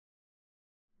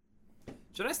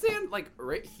Should I stand like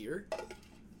right here?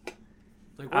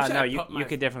 Like, No, you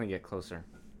could definitely get closer.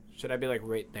 Should I be like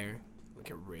right there? Like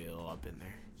get real up in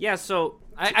there. Yeah, so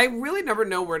I really never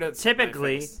know where to.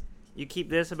 Typically, you keep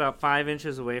this about 5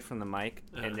 inches away from the mic,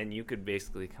 and then you could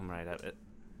basically come right up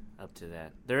to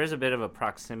that. There is a bit of a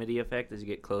proximity effect as you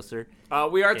get closer.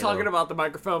 We are talking about the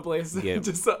microphone, please, Yeah,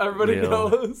 just so everybody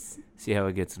knows. See how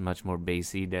it gets much more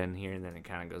bassy down here, and then it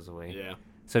kind of goes away. Yeah.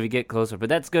 So if you get closer, but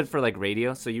that's good for like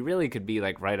radio. So you really could be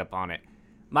like right up on it.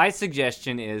 My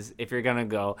suggestion is if you're gonna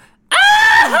go,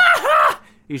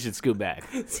 you should scoot back.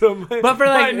 So but for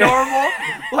like normal,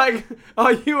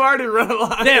 like you already run a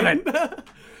line. Damn it.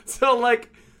 So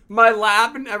like my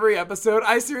laugh in every episode,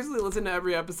 I seriously listen to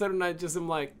every episode and I just am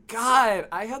like, God,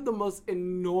 I have the most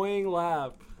annoying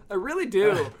laugh. I really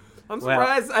do. I'm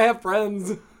surprised I have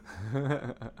friends.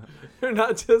 You're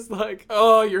not just like,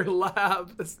 oh, your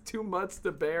laugh is too much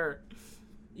to bear.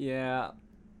 Yeah.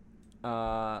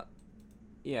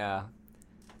 Yeah.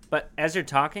 But as you're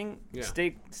talking,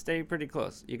 stay pretty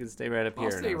close. You can stay right up here.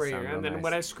 I'll stay right here, and then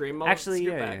when I scream, I'll actually,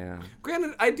 scoot back.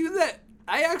 Granted, I do that.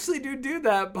 I actually do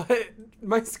that, but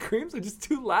my screams are just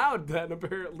too loud. Then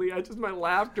apparently, my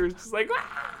laughter is just like.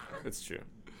 Ah! That's true.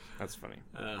 That's funny.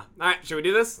 All right, should we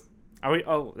do this? Are we?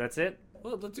 Oh, that's it.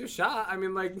 Well, let's do a shot. I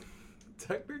mean, like,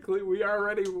 technically, we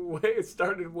already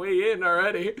started way in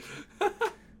already.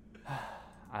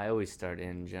 I always start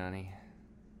in, Johnny.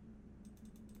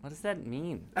 What does that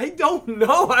mean? I don't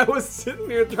know. I was sitting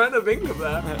here trying to think of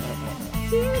that.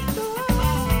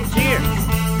 Cheers.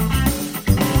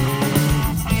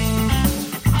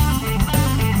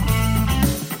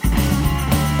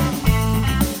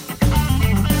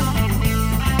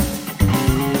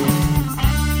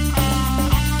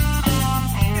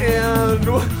 And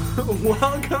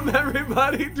welcome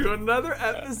everybody to another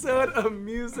episode of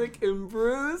Music and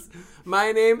Brews.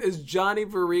 My name is Johnny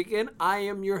Varican. I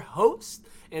am your host.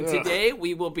 And today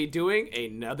we will be doing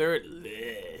another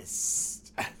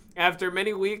list. After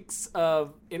many weeks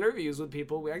of interviews with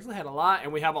people, we actually had a lot,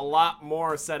 and we have a lot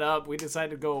more set up. We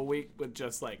decided to go a week with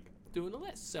just like doing a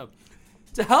list. So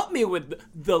to help me with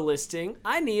the listing,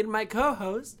 I need my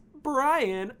co-host,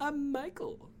 Brian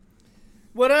Michael.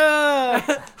 What up?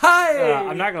 Hi!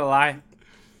 I'm not going to lie.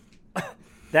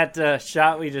 That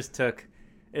shot we just took,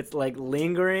 it's like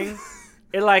lingering.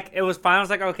 It was fine. I was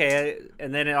like, okay.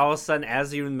 And then all of a sudden,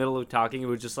 as you were in the middle of talking, it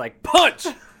was just like, punch!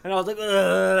 And I was like,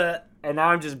 ugh. And now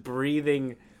I'm just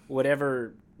breathing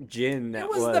whatever gin that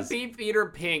was. It was the Beef Eater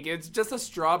Pink. It's just a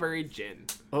strawberry gin.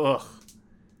 Ugh.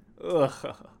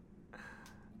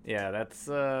 Yeah, that's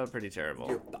pretty terrible.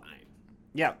 You're fine.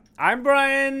 Yeah. I'm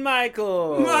Brian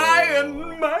Michael.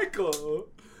 Brian Michael.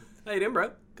 How you doing,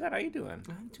 bro? Good. How you doing?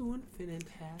 I'm doing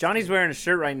fantastic. Johnny's wearing a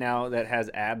shirt right now that has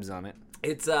abs on it.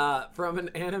 It's from an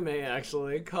anime,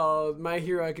 actually, called My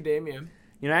Hero Academia.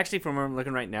 You know, actually, from where I'm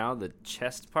looking right now, the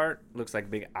chest part looks like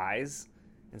big eyes.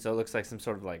 And so it looks like some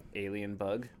sort of, like, alien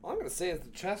bug. All I'm going to say is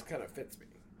the chest kind of fits me.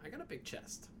 I got a big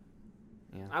chest.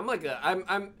 Yeah. I'm like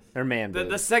I'm They're man boobs.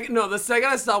 The second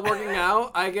I stop working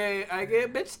out, I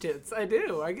get bitch tits. I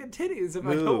do. I get titties if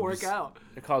I don't work out.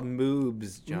 They're called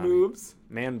moobs, Johnny. Moobs?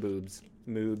 Man boobs.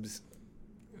 Moobs.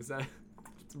 Is that...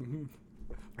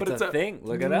 But it's a thing.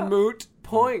 Look it up. Moot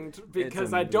point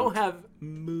because I don't have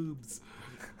moobs.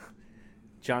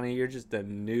 Johnny, you're just a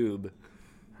noob.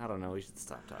 I don't know. We should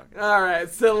stop talking. All right,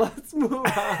 so let's move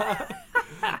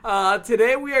on.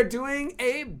 Today we are doing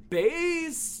a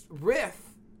bass riff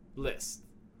list.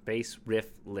 Bass riff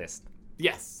list.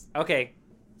 Yes. Okay.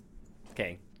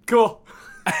 Cool.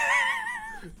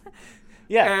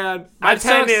 Yeah. And I'm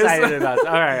so excited about it.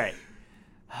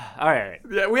 All right.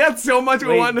 Yeah, we had so much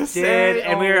we wanted to say.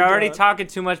 And we were already talking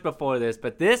too much before this.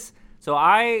 But so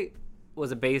I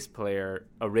was a bass player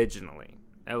originally.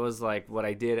 It was like what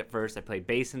I did at first. I played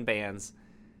bass in bands.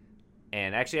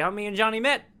 And actually how me and Johnny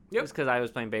met. Yep. Was because I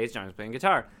was playing bass, Johnny was playing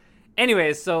guitar.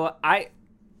 Anyways, so I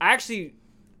actually,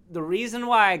 the reason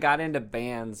why I got into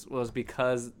bands was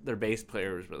because their bass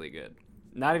player was really good.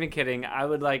 Not even kidding. I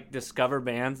would like discover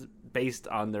bands based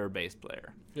on their bass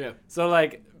player. Yeah. So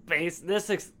like bass,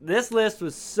 this list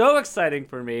was so exciting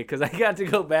for me because I got to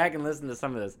go back and listen to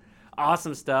some of this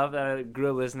awesome stuff that I grew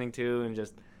up listening to and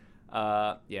just,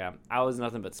 I was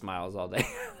nothing but smiles all day.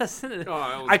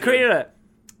 I created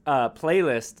a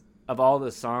playlist of all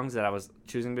the songs that I was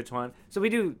choosing between. So we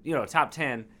do, top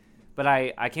 10, but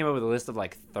I came up with a list of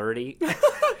like 30.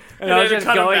 And I was just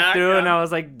going through and I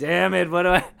was like, damn it,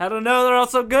 I don't know, they're all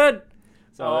so good.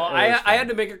 So I had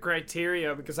to make a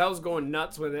criteria because I was going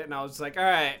nuts with it and I was like, all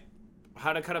right,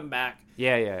 how to cut them back.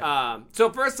 Yeah. So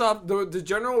first off, the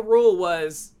general rule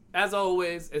was as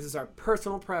always, this is our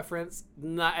personal preference,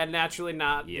 and naturally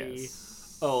not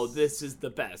this is the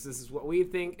best. This is what we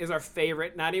think is our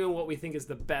favorite. Not even what we think is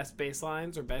the best bass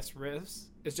lines or best riffs.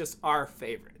 It's just our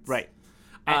favorites. Right.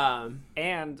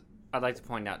 And I'd like to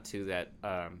point out too that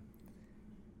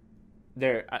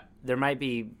there might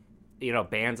be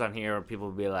bands on here where people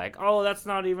will be like, oh, that's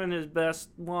not even his best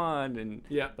one, and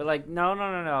but like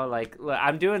no, like look,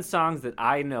 I'm doing songs that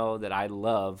I know that I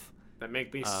love that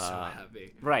make me so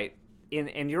happy. Right.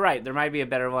 And you're right. There might be a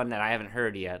better one that I haven't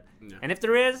heard yet. No. And if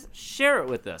there is, share it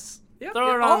with us.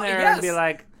 Throw it on there and be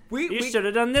like, you should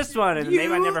have done this one, and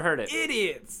maybe I never heard it.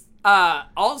 Idiots.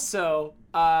 Also,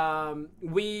 Brian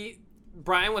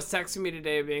was texting me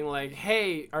today being like,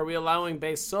 hey, are we allowing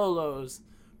bass solos?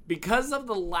 Because of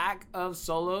the lack of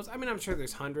solos, I mean, I'm sure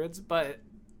there's hundreds, but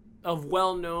of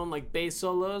well-known like bass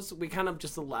solos, we kind of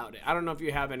just allowed it. I don't know if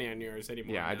you have any on yours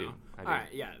anymore. Yeah, now. I do. All right,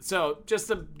 yeah. So just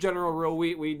a general rule,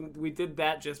 we did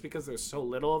that just because there's so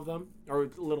little of them, or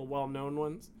little well-known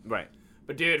ones. Right.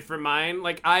 But dude, for mine,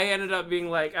 like I ended up being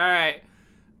like, all right,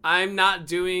 I'm not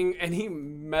doing any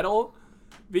metal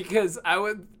because I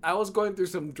was going through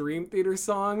some Dream Theater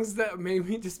songs that made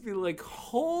me just be like,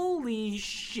 holy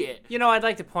shit. I'd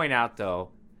like to point out though,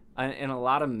 in a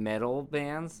lot of metal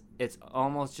bands, it's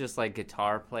almost just like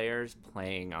guitar players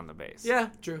playing on the bass. Yeah,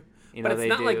 true. But it's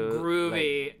not like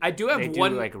groovy. Like, I do have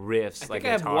one like riffs. I think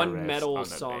I have one metal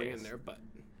song in there, but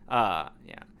yeah.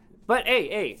 But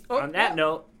hey, on that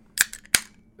note,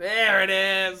 there it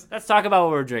is. Let's talk about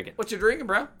what we're drinking. What you drinking,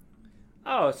 bro?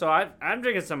 Oh, so I'm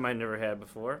drinking something I never had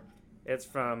before. It's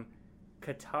from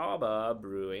Catawba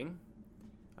Brewing.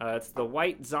 It's the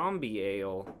White Zombie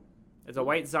Ale. It's a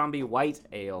White Zombie White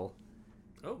Ale.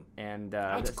 Oh. And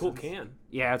that's a cool can.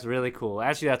 Yeah, it's really cool.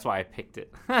 Actually, that's why I picked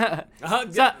it.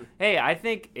 Yeah. Hey, I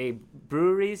think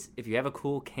breweries, if you have a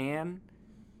cool can,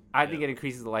 I think it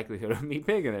increases the likelihood of me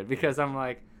picking it because I'm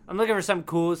looking for something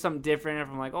cool, something different.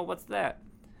 And I'm like, oh, what's that?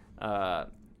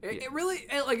 It really,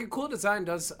 like, a cool design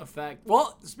does affect.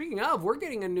 Well, speaking of, we're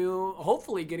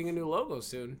hopefully getting a new logo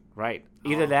soon. Right.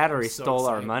 Either that or he stole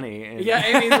our money. And yeah,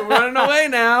 and he's running away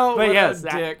now. But yes,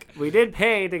 we did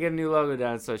pay to get a new logo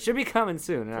done, so it should be coming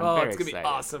soon. And I'm very it's going to be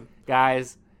awesome.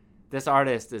 Guys, this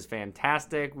artist is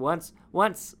fantastic. Once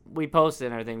we post it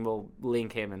and everything, we'll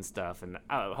link him and stuff. And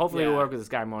hopefully we'll work with this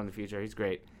guy more in the future. He's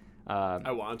great.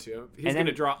 I want to. He's going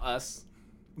to draw us.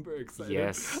 I'm very excited.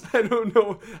 Yes. I don't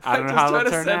know. I don't know how it'll I'm just trying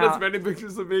to turn send out. as many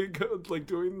pictures of me like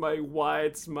doing my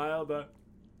wide smile.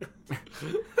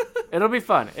 It'll be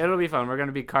fun. We're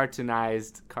gonna be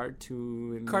cartoonized.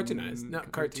 No,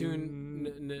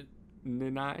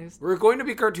 cartoonized. We're going to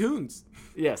be cartoons.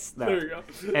 Yes. There you go.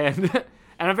 And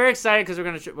I'm very excited because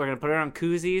we're gonna put it on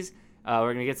koozies.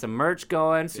 We're gonna get some merch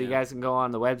going, so you guys can go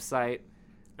on the website.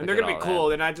 And they're gonna be cool.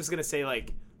 They're not just gonna say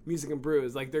like Music and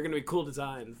Brews. Like they're gonna be cool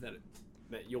designs that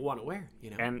you'll want to wear,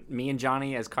 And me and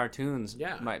Johnny as cartoons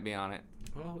might be on it.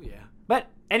 Oh, yeah. But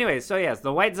anyways, so yes,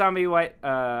 the White Zombie White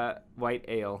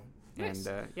Ale. Nice.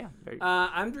 And very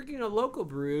I'm drinking a local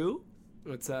brew.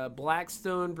 It's a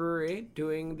Blackstone Brewery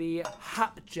doing the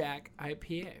Hopjack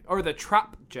IPA. Or the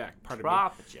Tropjack, pardon me.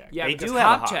 Tropjack. Yeah, they because do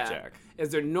have a Hopjack Hopjack. is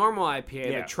their normal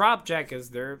IPA. Yeah. The Tropjack is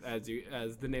their, as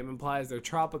the name implies, their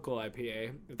tropical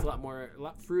IPA. It's a lot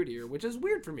fruitier, which is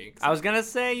weird for me. I was gonna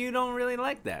say you don't really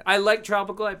like that. I like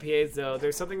tropical IPAs though.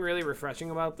 There's something really refreshing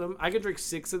about them. I could drink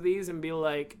 6 of these and be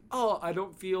like, oh, I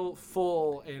don't feel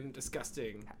full and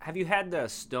disgusting. Have you had the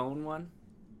Stone one?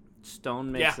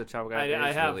 Stone makes the tropical IPA.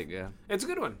 I have. Really good. It's a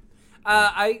good one.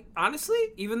 I honestly,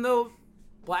 even though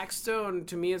Blackstone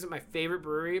to me isn't my favorite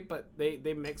brewery, but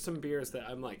they make some beers that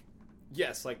I'm like,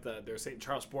 yes, like their St.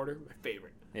 Charles Porter, my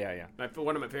favorite. Yeah.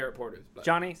 One of my favorite porters. But.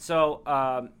 Johnny, so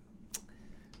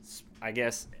I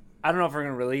guess I don't know if we're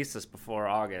gonna release this before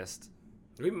August.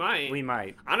 We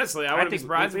might. Honestly, I wouldn't be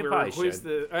surprised if we release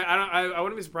the. I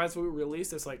wouldn't be surprised if we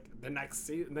release this like the next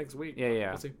week.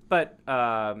 Yeah. We'll see. But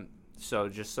so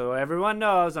just so everyone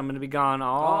knows, I'm gonna be gone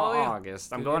all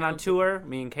August. I'm going on tour.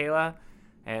 Me and Kayla,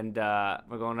 and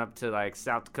we're going up to like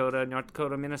South Dakota, North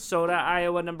Dakota, Minnesota,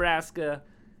 Iowa, Nebraska,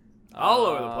 all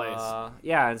over the place.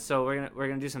 Yeah, and so we're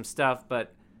gonna do some stuff.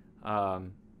 But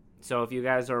so if you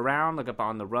guys are around, look up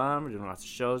On the Run. We're doing lots of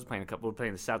shows. We're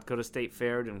playing the South Dakota State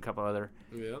Fair, doing a couple other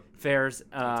fairs.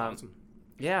 That's awesome.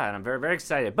 Yeah, and I'm very, very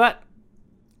excited. But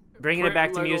bringing it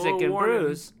back to Music and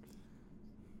Brews,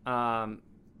 I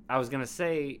was going to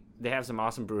say they have some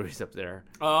awesome breweries up there.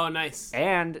 Oh, nice.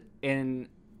 And in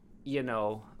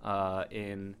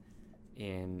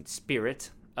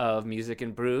spirit of Music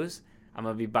and Brews, I'm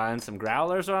going to be buying some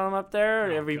growlers while I'm up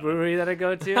there. Every brewery that I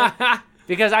go to.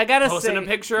 Because I gotta Posting say, a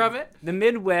picture of it. the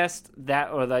Midwest,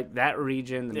 that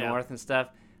region, the Yeah. North and stuff,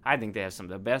 I think they have some of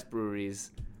the best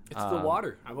breweries. It's the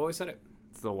water. I've always said it.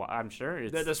 I'm sure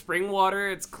it's The spring water,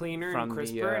 it's cleaner From and the,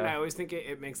 crisper, and I always think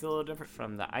it makes it a little different.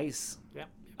 from the ice Yep.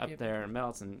 up Yep. there. It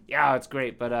melts, and yeah, it's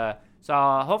great. But so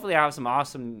hopefully I have some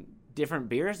awesome different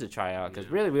beers to try out, because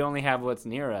really we only have what's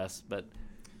near us, but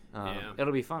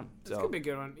it'll be fun. It's gonna be a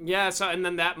good one. Yeah. So and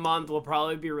then that month we'll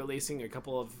probably be releasing a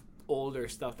couple of older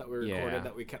stuff that we recorded Yeah.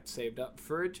 that we kept saved up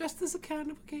for just as a kind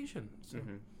of occasion. So.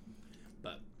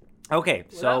 But Okay,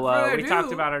 so Without further we ado,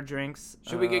 talked about our drinks.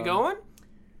 should we get going?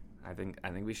 I think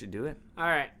we should do it. All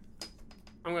right.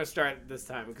 I'm going to start this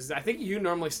time because I think you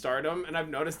normally start them, and I've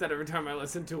noticed that every time I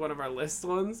listen to one of our list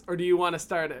ones. Or do you want to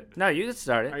start it? No, you can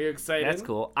start it. Are you excited? That's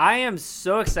cool. I am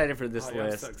so excited for this Oh, yeah, I'm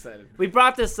list. so excited. We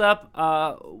brought this up.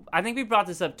 I think we brought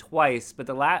this up twice, but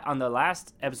on the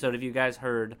last episode, if you guys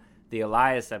heard the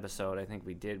Elias episode, I think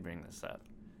we did bring this up.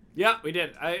 Yeah, we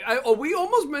did. We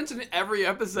almost mention it every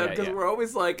episode because we're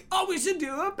always like, oh, we should do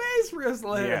a bass risk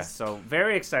list. Yeah, so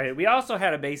very excited. We also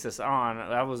had a bassist on.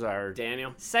 That was our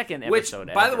Daniel. second Which,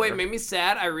 episode by the ever. way, made me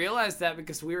sad. I realized that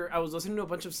because I was listening to a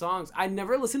bunch of songs. I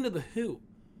never listened to The Who.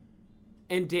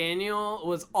 And Daniel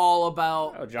was all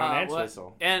about John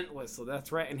Entwistle. Entwistle,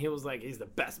 that's right. And he was like, he's the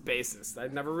best bassist.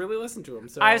 I'd never really listened to him.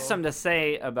 So I have something to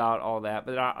say about all that,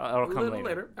 but that'll come little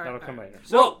later. All That'll right, come all right. later.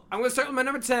 So I'm going to start with my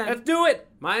number 10. Let's do it.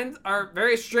 Mine are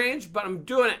very strange, but I'm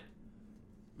doing it.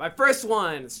 My first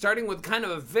one, starting with kind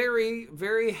of a very,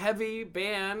 very heavy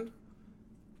band.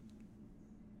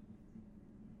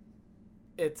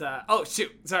 It's, oh, shoot.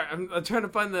 Sorry, I'm trying to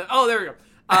find oh, there we go.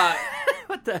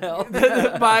 What the hell?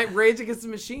 By Rage Against the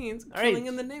Machines, All Killing right.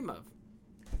 in the Name of.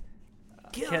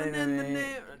 Killing in the Name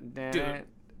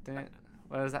of.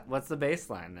 What is that? What's the bass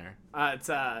line there? It's,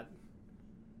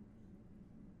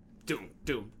 doom,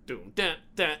 doom, doom, dun,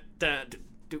 dun, dun,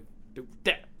 doom, doom,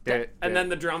 dun, dun. And then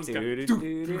the drums go.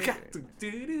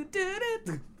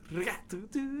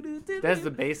 Does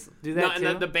the bass do that No, too? and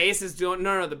then the bass is doing.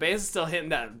 No, the bass is still hitting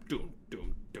that. Doom,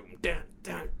 doom, doom, dun,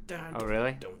 dun, dun. Oh,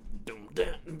 really? Doom, doom,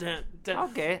 dun, dun, dun.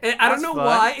 Okay, And I don't that's know fun.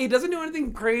 why he doesn't do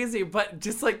anything crazy, but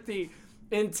just like the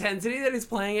intensity that he's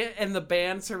playing it and the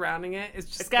band surrounding it,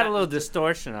 it's It's got a little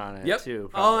distortion on it Yep. too. Oh,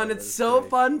 probably, and but it's so great.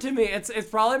 fun to me. It's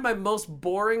probably my most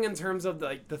boring in terms of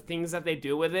the things that they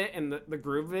do with it and the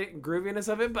grooviness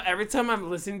of it. But every time I'm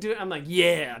listening to it, I'm like,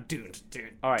 yeah, dude.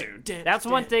 All right, that's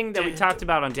one thing that we talked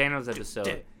about on Daniel's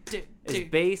episode. Is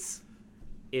bass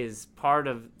is part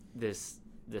of this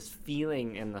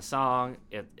feeling in the song.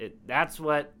 That's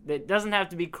what it doesn't have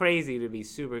to be crazy to be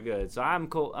super good. So I'm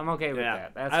cool. I'm okay with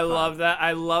that. That's fun. love that.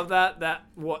 I love that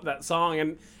song,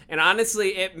 and honestly,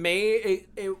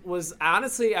 it was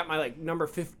honestly at my number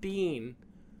 15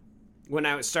 when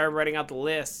I started writing out the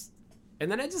list, and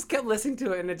then I just kept listening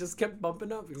to it, and it just kept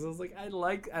bumping up because I was like, I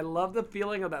love the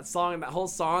feeling of that song, and that whole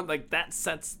song that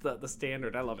sets the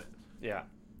standard. I love it. Yeah.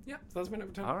 Yeah, so that's my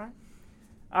number 10. All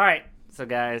right. So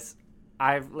guys,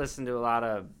 I've listened to a lot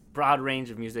of broad range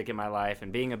of music in my life,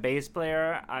 and being a bass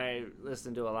player, I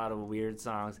listen to a lot of weird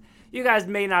songs you guys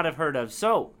may not have heard of.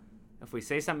 So if we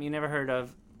say something you never heard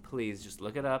of, please just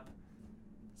look it up.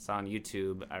 It's on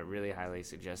YouTube. I really highly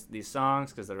suggest these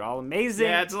songs because they're all amazing.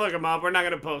 Yeah, just look them up. We're not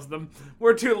gonna post them.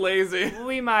 We're too lazy.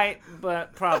 We might,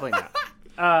 but probably not.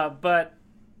 But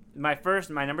my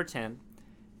number 10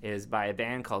 is by a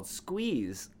band called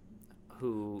Squeeze.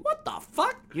 Who? What the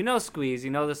fuck? You know Squeeze. You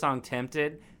know the song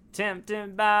Tempted?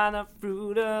 Tempted by the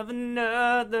fruit of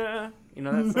another. You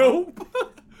know that song? Nope.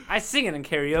 I sing it in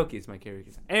karaoke. It's my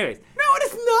karaoke song. Anyways. No, it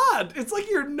is not. It's like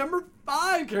your number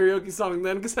 5 karaoke song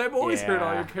then, because I've always heard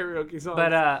all your karaoke songs.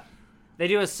 But they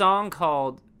do a song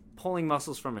called Pulling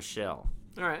Muscles from a Shell.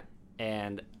 All right.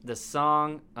 And the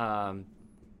song, what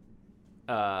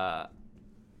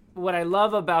I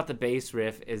love about the bass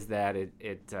riff is that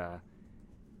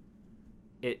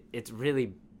it's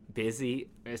really busy.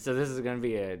 So this is going to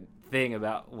be a thing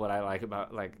about what I like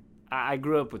about, I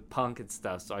grew up with punk and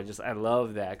stuff, so I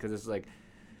love that because it's like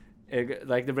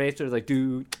the bass is like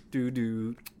do do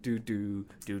do do do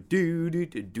do do do do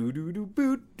do do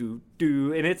do do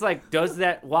do, and it's like does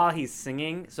that while he's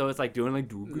singing, so it's like doing like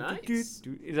do Nice.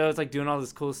 you know, it's like doing all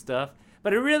this cool stuff,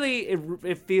 but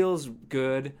it feels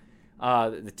good.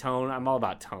 The tone, I'm all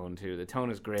about tone too. The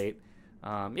tone is great.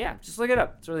 Yeah, just look it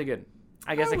up. It's really good.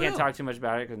 I guess I can't talk too much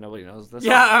about it because nobody knows this.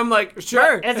 Yeah, I'm like,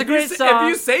 sure. It's a great song. If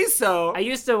you say so.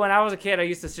 When I was a kid, I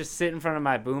used to just sit in front of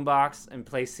my boombox and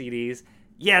play CDs.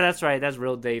 Yeah, that's right. That's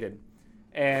real dated.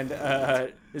 And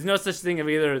there's no such thing of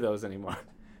either of those anymore.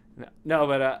 No,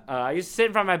 but I used to sit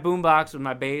in front of my boombox with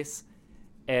my bass,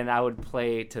 and I would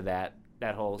play to that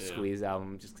that whole Squeeze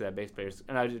album just because that bass player's.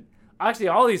 And actually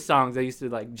all these songs I used to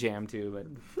like jam to, but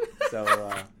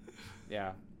so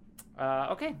yeah.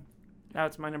 Okay. Now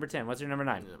it's my number 10. What's your number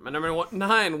 9? My number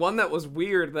 9, one that was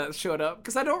weird that showed up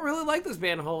because I don't really like this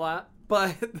band a whole lot,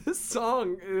 but this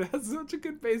song it has such a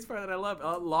good bass part that I love.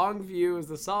 Long View is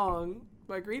the song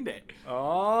by Green Day.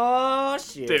 Oh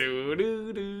shit!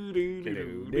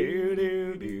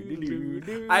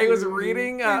 I was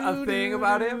reading a thing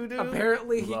about him.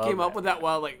 Apparently, he came up with that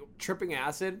while like tripping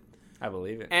acid. I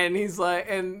believe it. And he's like,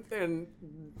 and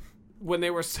when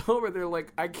they were sober, they're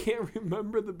like, I can't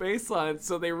remember the bass line.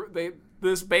 So they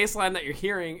this bass line that you're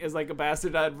hearing is like a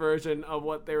bastardized version of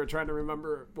what they were trying to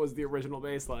remember was the original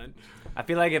bass line. I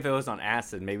feel like if it was on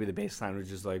acid, maybe the bass line was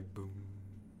just like boom.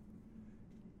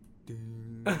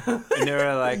 And they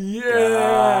were like,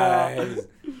 yeah. Guys.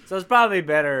 So it's probably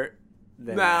better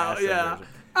than now, acid yeah. version.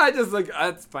 I just like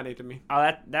that's funny to me.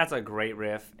 Oh, that's a great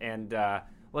riff, and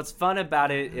what's fun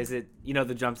about it is it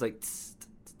the drums like.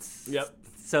 Yep.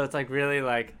 So it's like really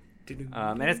like,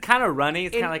 and it's kind of runny.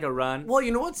 It's kind of like a run. Well,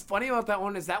 you know what's funny about that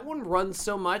one is that one runs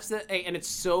so much that, and it's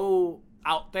so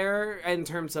out there in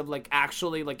terms of like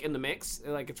actually like in the mix,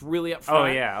 like it's really up front. Oh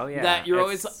yeah. That you're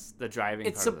it's always the driving.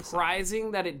 It's part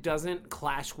surprising that it doesn't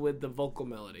clash with the vocal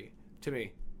melody to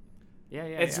me. Yeah.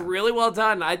 It's really well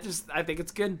done. I think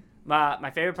it's good. My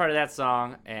favorite part of that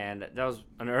song, and that was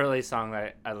an early song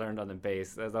that I learned on the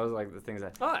bass. That was like the things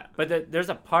that. Oh, yeah. But there's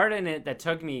a part in it that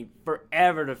took me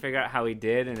forever to figure out how he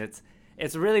did, and it's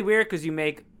really weird because you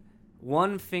make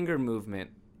one finger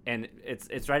movement, and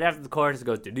it's right after the chorus. It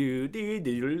goes do do do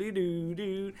do do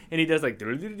do, and he does like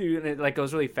do do do, and it like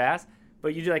goes really fast.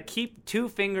 But you like keep 2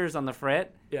 fingers on the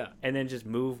fret, Yeah. and then just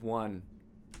move one.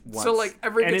 Once. So like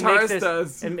every And guitarist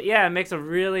does. And, yeah, it makes a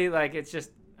really like it's just.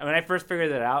 When I first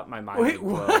figured it out, my mind Wait,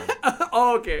 was blown. what?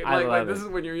 Oh, okay. I Like love this it. is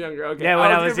when you're younger. Okay. Yeah,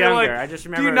 when I was gonna be younger. like, I just Do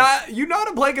remember. you know how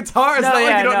to play guitar? It's No, not like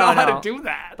yeah, you don't know how no. to do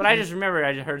that. But I just remember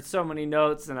I just heard so many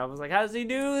notes, and I was like, "How does he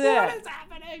do that?" What is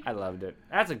happening? I loved it.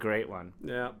 That's a great one.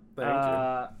 Yeah.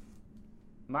 Thank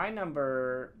My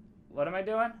number. What am I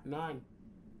doing? you. 9.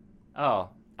 Oh,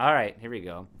 all right. Here we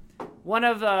go. One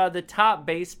of the top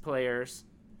bass players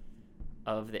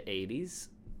of the '80s.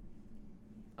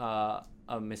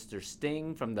 Mr.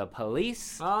 Sting from The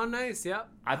Police. Oh, nice. Yep.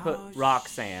 I put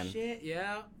Roxanne. Shit.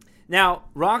 Yeah. Now,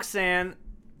 Roxanne,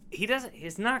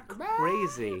 he's not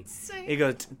crazy. He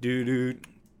goes doo doo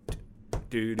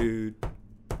doo doo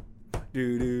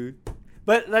doo doo.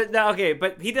 But okay,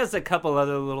 but he does a couple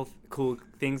other little cool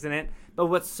things in it. But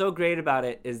what's so great about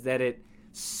it is that it's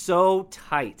so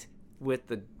tight with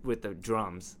the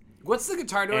drums. What's the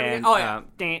guitar doing again? And, Oh yeah.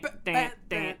 Doo-doo.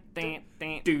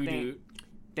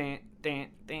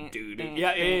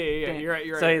 Yeah. You're right.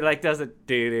 So he like does it,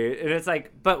 doo-doo, and it's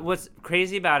like. But what's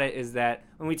crazy about it is that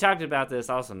when we talked about this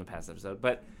also in the past episode.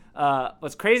 But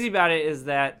what's crazy about it is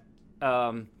that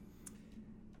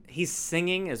he's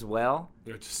singing as well.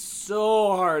 It's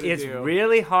so hard to It's do.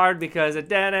 really hard because it's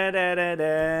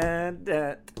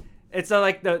so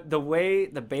like the way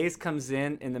the bass comes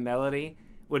in the melody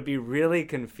would be really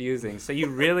confusing. So you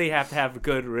really have to have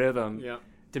good rhythm. Yeah.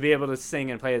 To be able to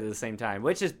sing and play at the same time,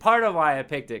 which is part of why I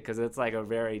picked it, because it's like a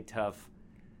very tough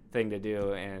thing to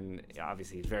do, and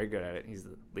obviously he's very good at it. He's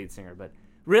the lead singer, but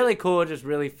really cool, just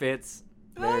really fits,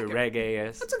 very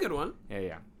reggae-ish. That's a good one.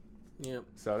 Yeah. Yeah.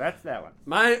 So that's that one.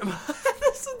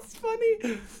 This one's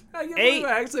funny. I can't 8. believe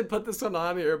I actually put this one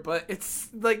on here, but it's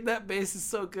like that bass is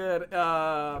so good.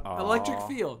 Electric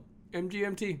Feel,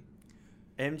 MGMT.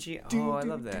 MG. Oh, I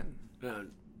love that.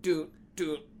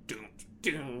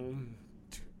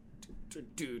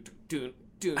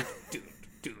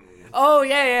 Oh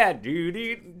yeah. Do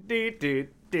do do do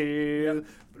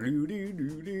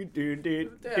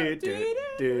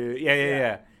do.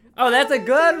 Yeah. Oh, that's a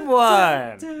good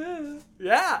one.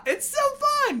 Yeah, it's so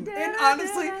fun. And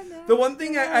honestly, the one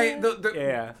thing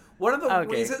Yeah. one of the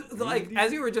Okay. reasons, like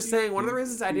as you were just saying, one of the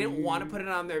reasons I didn't want to put it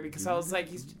on there because I was like,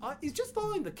 he's just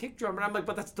following the kick drum, and I'm like,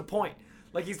 but that's the point.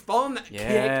 Like he's following that kick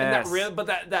and that rhythm, but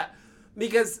that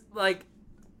because like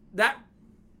that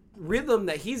rhythm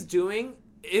that he's doing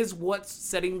is what's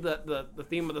setting the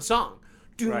theme of the song.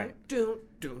 Right. You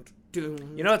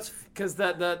know, it's because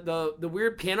the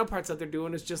weird piano parts that they're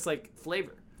doing is just like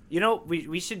flavor. You know,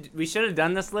 we should have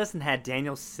done this list and had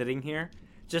Daniel sitting here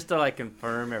just to like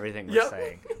confirm everything we're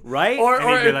saying, right? Or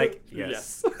he'd be like,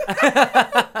 yes.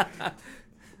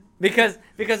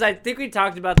 because I think we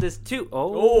talked about this too.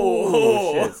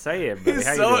 Oh shit! Say it, buddy. He's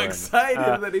How you so doing?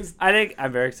 excited that he's.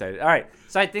 I'm very excited. All right,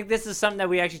 so I think this is something that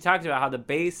we actually talked about, how the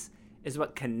bass is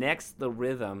what connects the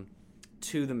rhythm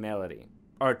to the melody.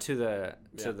 or to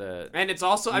the And it's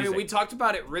also, I mean, music. we talked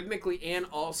about it rhythmically and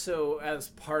also as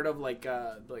part of like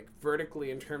vertically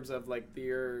in terms of like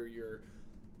your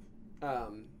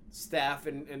staff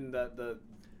and the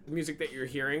music that you're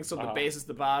hearing. So the bass is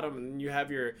the bottom, and you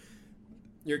have your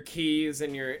keys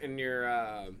and your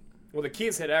well, the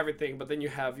keys hit everything, but then you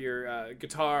have your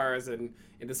guitars and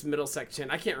in this middle section.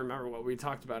 I can't remember what we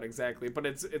talked about exactly, but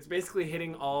it's basically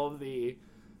hitting all of the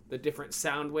different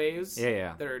sound waves.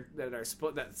 Yeah. that are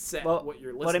split that set well, what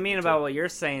you're listening. what I mean to. about what you're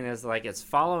saying is like it's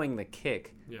following the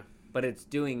kick. Yeah. But it's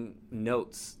doing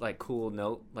notes, like cool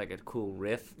note, like a cool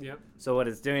riff. Yep. So what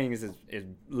it's doing is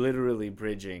literally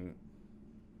bridging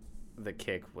the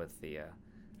kick with the.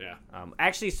 Yeah.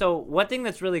 Actually, so one thing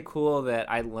that's really cool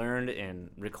that I learned in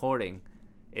recording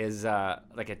is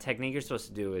like a technique you're supposed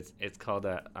to do. It's called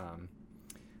a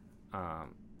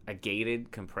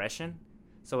gated compression.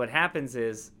 So what happens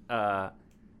is the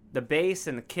bass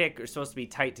and the kick are supposed to be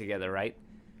tight together, right?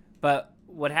 But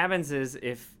what happens is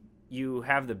if you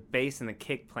have the bass and the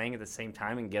kick playing at the same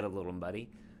time and get a little muddy.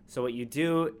 So what you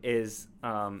do is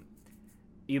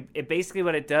basically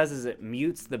what it does is it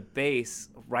mutes the bass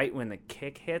right when the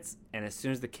kick hits, and as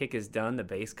soon as the kick is done, the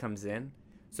bass comes in.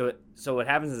 So what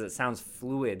happens is it sounds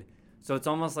fluid. So it's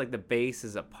almost like the bass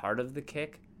is a part of the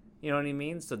kick. You know what I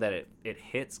mean? So that it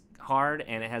hits hard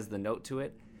and it has the note to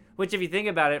it. Which if you think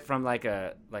about it from like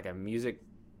a music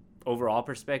overall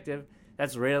perspective,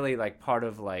 that's really like part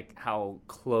of like how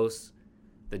close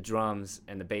the drums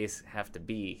and the bass have to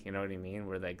be. You know what I mean?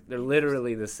 Where like they're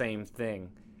literally the same thing,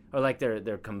 or like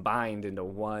they're combined into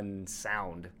one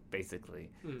sound basically,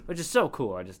 which is so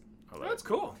cool. I love That's it.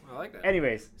 cool. I like that.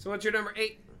 Anyways, So what's your number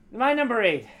 8? my number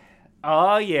 8.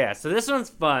 Oh yeah, so this one's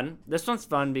fun. This one's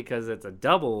fun because it's a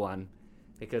double one,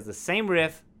 because the same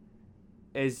riff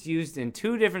is used in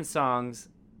 2 different songs,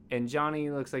 and Johnny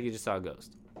looks like he just saw a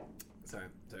ghost. Sorry.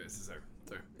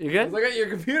 You I good? was looking at your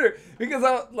computer because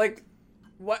I like,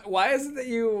 why is it that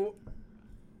you?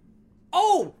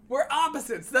 Oh, we're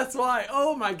opposites. That's why.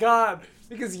 Oh my god.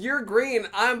 Because you're green,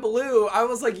 I'm blue. I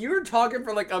was like, you were talking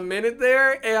for like a minute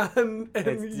there, and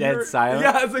It's you're, dead silent?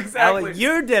 Yeah, it's exactly.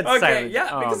 You're dead okay, silent. yeah,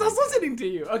 Oh because I my was listening to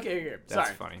you. Okay, That's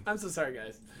sorry. funny. I'm so sorry,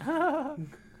 guys. All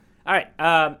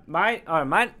right,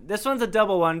 mine. This one's a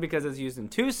double one because it's used in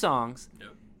 2 songs,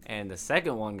 and the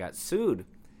second one got sued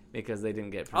because they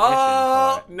didn't get permission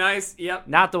Oh, for it. nice. Yep.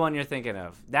 Not the one you're thinking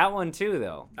of. That one too,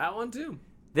 though. That one too.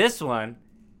 This one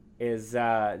is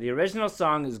the original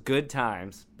song is "Good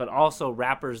Times," but also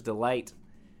 "Rapper's Delight,"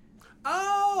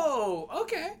 Oh,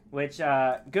 okay. which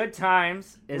 "Good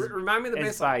Times" is Remind me of the is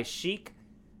bass line. by Chic.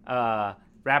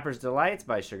 "Rapper's Delight's"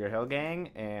 by Sugar Hill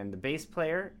Gang, and the bass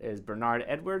player is Bernard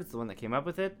Edwards, the one that came up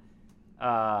with it.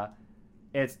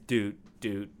 It's doot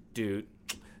doot doot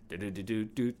doot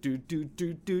doot doot doot doot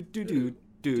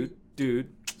doot doot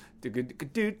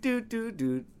doot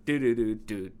doot doot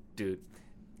doot doot.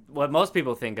 What most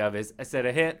people think of is I said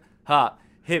a hit hop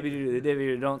hippie to the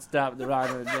divvy don't stop the rock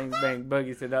and the bang bang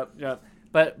boogie sit up jump.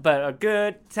 But a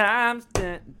good times.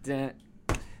 Dun, dun.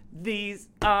 These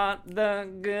are the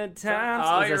good times.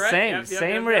 Oh, It's you're the right.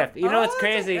 same Yep. riff. You know Oh, what's that's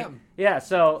crazy? it, Yeah.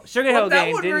 So Sugar Hill But that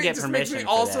Gang one didn't really get just makes permission me for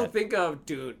also that. think of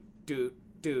doot.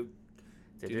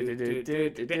 And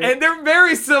And they're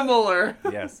very similar.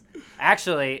 yes.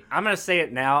 Actually, I'm gonna say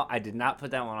it now. I did not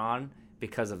put that one on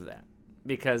because of that.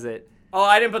 Because it. Oh,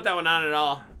 I didn't put that one on at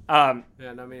all.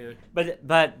 Yeah, not me either.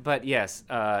 But yes.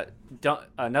 Don't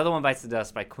Another One Bites the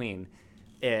Dust by Queen.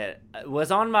 It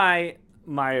was on my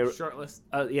Short list.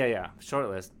 short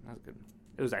list. That was good.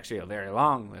 It was actually a very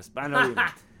long list, but I know you know.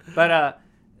 But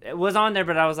it was on there,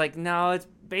 but I was like, no, it's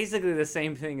basically the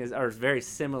same thing as, or it's very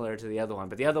similar to the other one,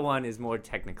 but the other one is more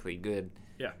technically good.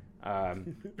 Yeah.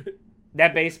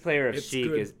 That bass player of It's Chic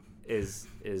good.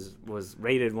 was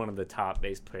rated one of the top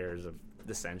bass players of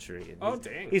the century. Oh,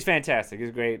 dang. He's fantastic.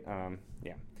 He's great.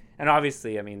 Yeah. And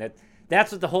obviously, I mean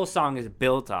that's what the whole song is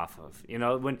built off of. You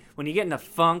know, when you get into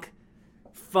funk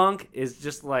is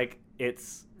just like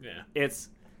it's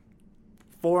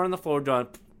 4 on the floor done,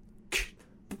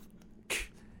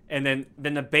 and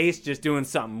then the bass just doing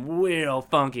something real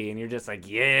funky, and you're just like,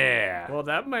 yeah. Well,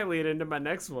 that might lead into my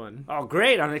next one. Oh,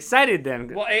 great! I'm excited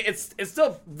then. Well, it's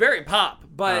still very pop,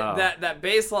 but Oh. that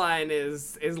bass line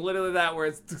is literally that where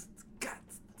it's.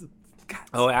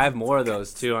 Oh, I have more of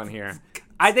those too on here.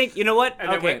 I think you know what? And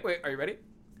then, Okay. wait, are you ready?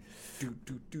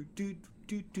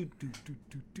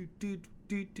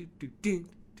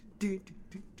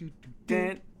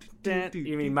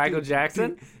 You mean Michael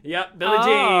Jackson? Yep, Billie Oh,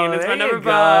 Jean. It's my there number you 5.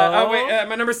 go. Oh wait,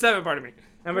 my number 7. Pardon me.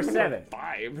 Number 7.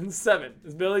 5 and 7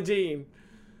 is Billie Jean.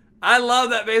 I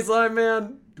love that bass line,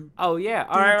 man. Oh yeah.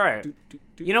 All right.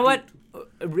 You know what?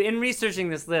 in researching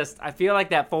this list, I feel like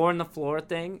that 4 on the floor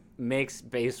thing makes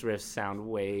bass riffs sound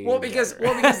way because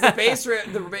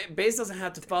the bass doesn't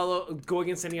have to go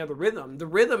against any other rhythm. The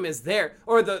rhythm is there,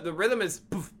 or the rhythm is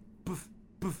poof, poof,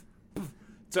 poof, poof.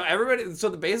 So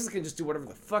the bassists can just do whatever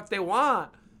the fuck they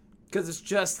want. Because it's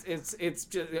just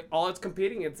all it's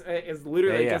competing. It's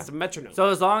literally against a metronome. So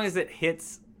as long as it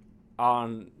hits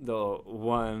on the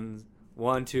 1,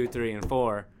 2, 3, and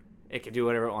 4, it can do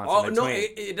whatever it wants. Oh no,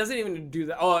 it doesn't even do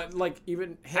that. Oh, like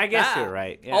even hit I guess that. you're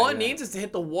right. Yeah, all it needs is to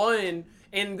hit the 1,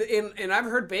 and I've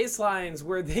heard bass lines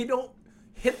where they don't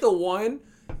hit the 1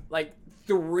 like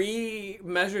 3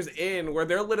 measures in, where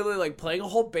they're literally like playing a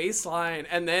whole bass line,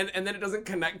 and then it doesn't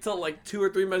connect till like 2 or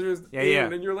 3 measures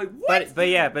in, and you're like, what?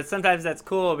 But sometimes that's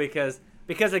cool because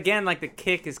again, like the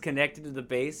kick is connected to the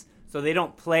bass, so they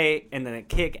don't play, and then the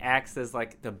kick acts as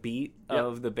like the beat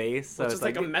of the bass. So it's just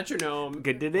like a metronome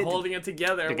holding it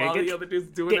together while the other dude's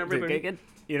doing everything.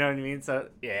 You know what I mean? So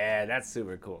yeah, that's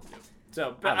super cool.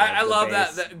 So, but I love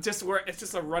that just where it's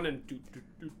just a running.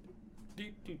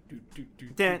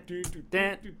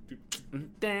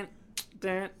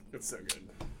 It's so good.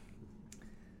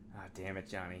 Oh, damn it,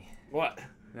 Johnny. What?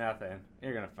 Nothing.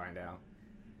 You're gonna find out.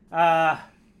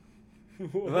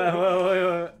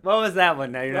 What was that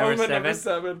one? Now you're number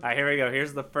 7. All right, here we go.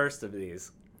 Here's the first of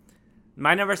these.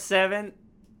 My number 7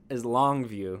 is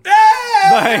Longview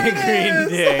by Green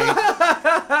Day.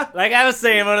 Like I was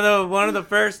saying, one of the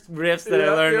first riffs that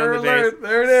I learned on the bass.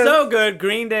 There it is. So good.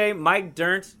 Green Day. Mike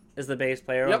Dirnt is the bass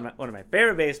player. One of my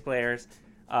favorite bass players.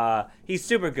 He's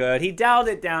super good. He dialed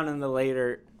it down in the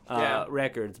later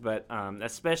records, but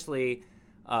especially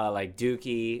like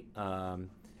Dookie,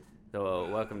 the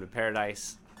Welcome to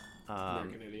Paradise,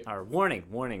 American Idiot. or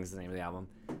Warning is the name of the album.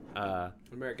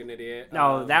 American Idiot.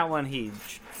 No, that one he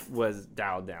was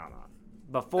dialed down on.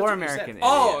 Before American Idiot.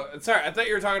 Oh, sorry. I thought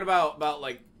you were talking about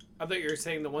like. I thought you were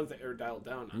saying the ones that are dialed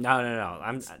down on.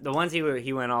 No. The ones he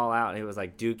went all out. He was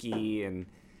like Dookie and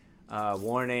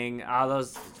Warning. All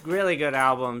those really good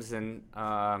albums, and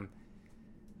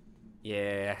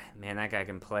yeah, man, that guy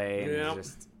can play. And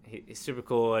he's super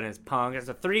cool, and it's punk. It's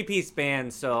a 3-piece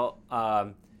band, so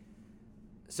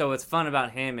what's fun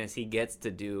about him is he gets to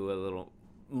do a little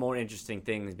more interesting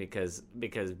things because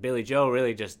Billy Joe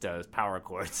really just does power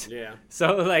chords. Yeah.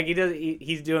 So like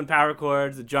he's doing power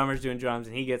chords, the drummer's doing drums,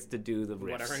 and he gets to do the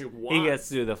riffs. Whatever he wants. He gets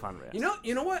to do the fun riffs.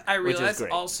 You know what I realized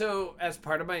also as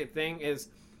part of my thing is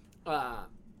a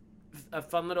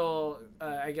fun little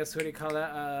I guess what do you call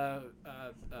that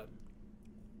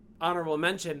honorable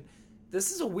mention.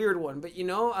 This is a weird one, but you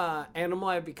know Animal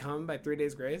I've Become by 3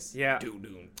 Days Grace? Yeah.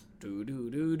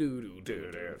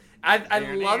 I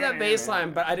love that bass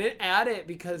line, but I didn't add it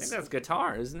because I think that's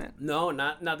guitar, isn't it? No,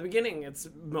 not the beginning. It's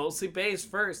mostly bass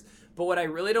first. But what I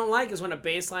really don't like is when a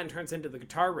bass line turns into the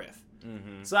guitar riff.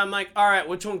 Mm-hmm. So I'm like, all right,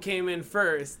 which one came in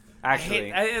first?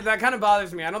 Actually, that kind of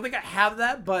bothers me. I don't think I have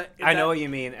that, but I know what you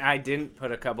mean. I didn't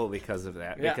put a couple because of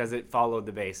that, because it followed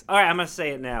the bass. All right, I'm gonna say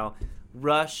it now.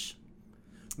 Rush.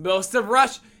 Most of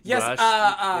Rush. Yes.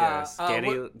 Yes.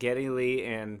 Geddy Lee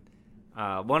and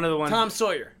one of the ones. Tom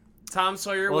Sawyer.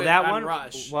 With that one.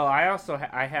 Rush. Well, I also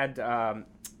I had.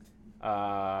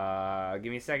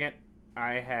 Give me a second.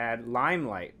 I had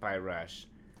Limelight by Rush.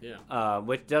 Yeah.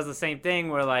 Which does the same thing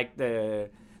where like the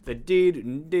dude.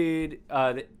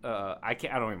 I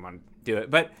can't. I don't even want to do it,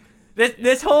 but.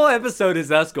 This whole episode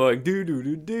is us going do do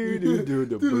do do do do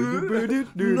do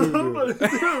do.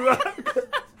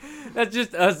 That's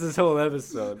just us this whole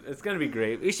episode. It's gonna be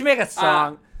great. We should make a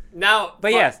song.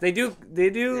 Yes, they do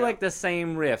like the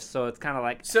same riffs, so it's kind of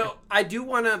like. So I do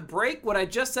want to break what I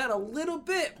just said a little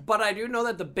bit, but I do know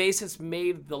that the bassist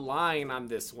made the line on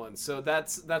this one, so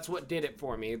that's what did it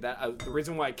for me. That the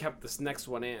reason why I kept this next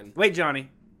one in. Wait, Johnny.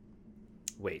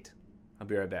 Wait, I'll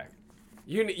be right back.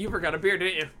 You forgot a beer,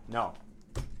 didn't you? No.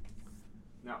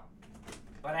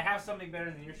 But I have something better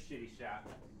than your shitty shot.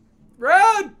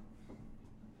 Run!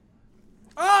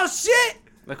 Oh shit!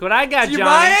 Look what I got, Johnny. Did you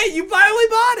buy it? You finally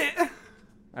bought it.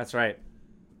 That's right.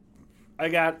 I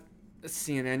got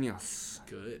Cien Años.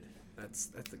 Good. That's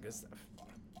the good stuff.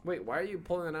 Wait, why are you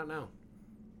pulling it out now?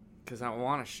 Because I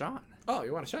want a shot. Oh,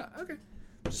 you want a shot? Okay.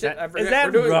 Shit, is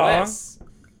that wrong?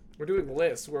 We're doing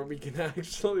lists where we can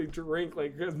actually drink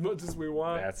like as much as we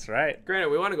want. That's right. Granted,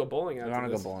 we want to go bowling after this. We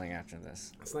want to go bowling after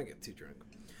this. Let's not get too drunk.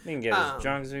 We can get as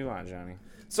drunk as we want, Johnny.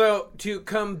 So, to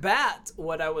combat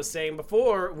what I was saying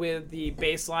before with the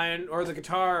bass line or the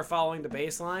guitar following the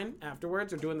bass line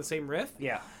afterwards or doing the same riff.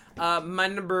 Yeah. My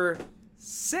number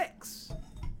 6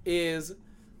 is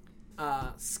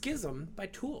Schism by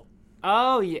Tool.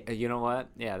 Oh, yeah. You know what?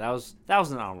 Yeah, that was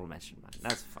an honorable mention.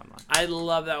 That's a fun one. I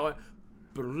love that one.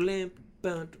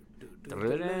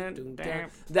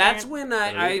 That's when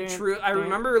I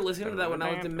remember listening to that when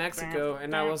I was in Mexico,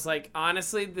 and I was like,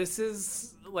 honestly, this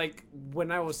is like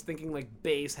when I was thinking like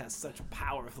bass has such a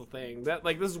powerful thing. That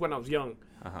like this is when I was young,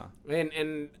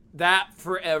 and that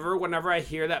forever. Whenever I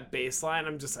hear that bass line,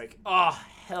 I'm just like, oh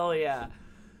hell yeah.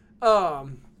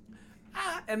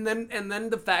 And then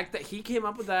the fact that he came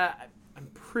up with that, I'm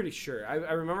pretty sure. I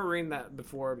remember reading that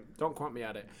before. Don't quote me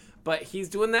on it. But he's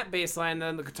doing that bass line,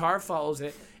 then the guitar follows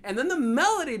it, and then the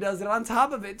melody does it on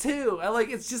top of it too. I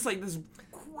like it's just like this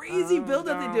crazy build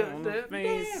that they do.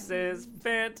 Faces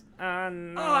bent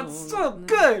on. Oh, it's so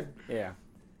good. Yeah.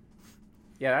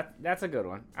 Yeah, that's a good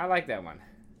one. I like that one.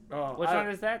 Oh, Which one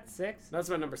is that? 6? That's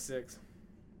my number 6.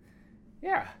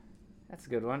 Yeah, that's a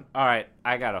good one. All right,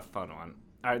 I got a fun one.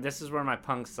 All right, this is where my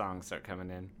punk songs start coming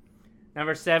in.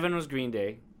 Number 7 was Green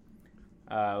Day.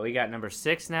 We got number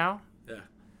 6 now. Yeah.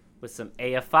 With some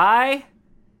AFI,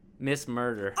 Miss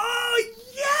Murder. Oh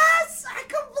yes, I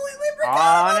completely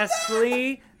forgot.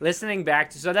 Honestly, listening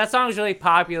back to that song's really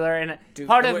popular, and Dude,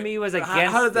 part of me was against it.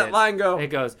 How does that line go?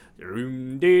 It goes.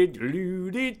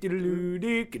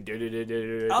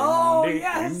 Oh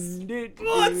yes.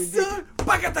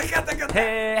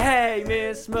 Hey,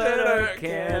 Miss Murder,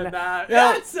 can I?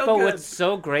 That's so but good. what's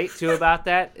so great too about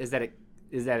that is that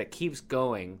it keeps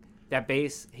going. That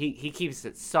bass, he keeps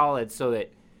it solid so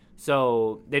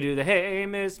they do the hey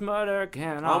Miss Murder,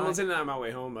 can I? I'm listening to that on my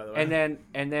way home, by the way.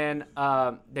 And then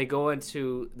they go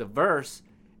into the verse,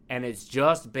 and it's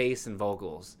just bass and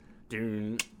vocals.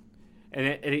 And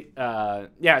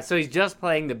so he's just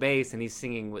playing the bass, and he's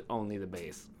singing with only the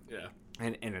bass. Yeah.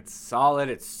 And it's solid.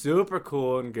 It's super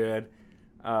cool and good.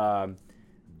 The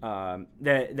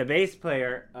bass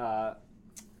player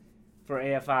for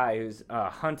AFI, who's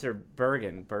Hunter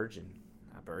Bergen,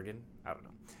 I don't know.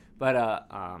 But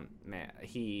man,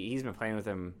 he's been playing with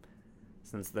him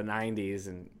since the 90s,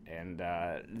 and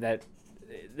that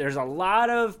there's a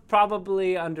lot of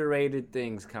probably underrated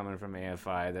things coming from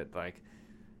AFI that like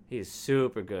he's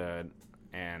super good.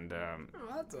 And I'll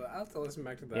have to listen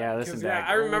back to that. Yeah, listen back.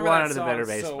 I remember one that of the song better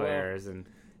bass so players, well. and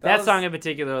That that song in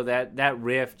particular, that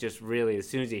riff just really, as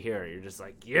soon as you hear it, you're just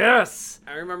like, yes.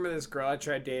 I remember this girl I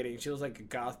tried dating. She was like a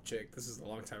goth chick. This is a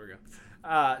long time ago.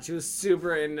 She was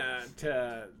super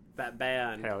into that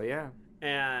band. Hell yeah.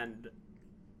 And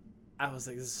I was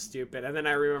like, this is stupid. And then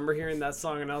I remember hearing that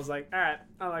song, and I was like, all right,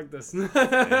 I like this. It's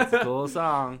a cool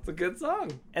song. It's a good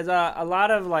song. As a lot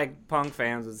of like punk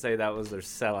fans would say that was their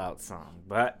sellout song,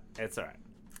 but it's all right.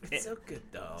 It's so good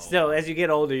though. Still, as you get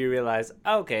older, you realize,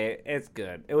 okay, it's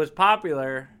good. It was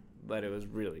popular, but it was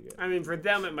really good. I mean, for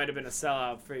them, it might have been a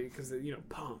sellout for because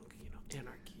punk,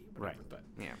 anarchy, whatever. Right. But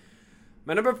Yeah.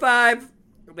 my number 5,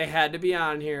 they had to be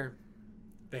on here.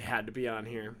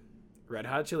 Red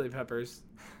Hot Chili Peppers,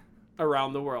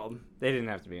 Around the World. They didn't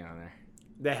have to be on there.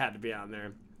 They had to be on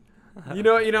there. You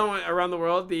know, Around the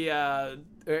World.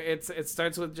 It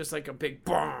starts with just like a big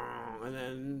bong, and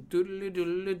then Okay,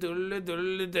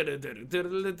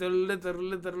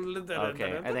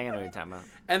 I think I know what you're talking about.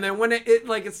 And then when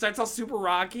it starts all super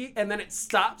rocky, and then it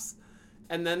stops,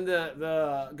 and then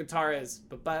the guitar is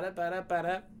and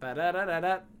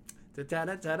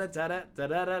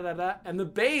the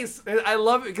bass, I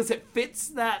love it because it fits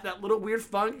that little weird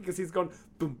funk because he's going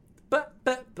boom boom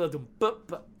boom.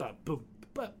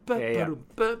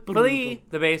 Flea,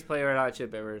 the bass player at Hot Chili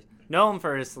Peppers, know him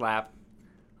for his slap.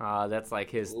 That's like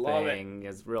his Love thing.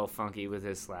 It's real funky with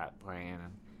his slap playing.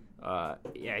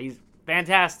 Yeah, he's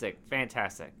fantastic.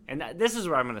 And this is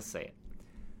where I'm gonna say it.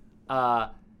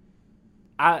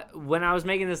 When I was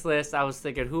making this list, I was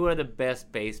thinking, who are the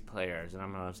best bass players? And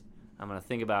I'm gonna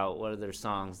think about what are their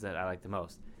songs that I like the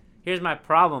most. Here's my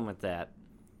problem with that: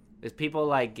 is people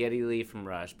like Geddy Lee from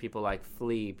Rush, people like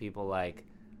Flea, people like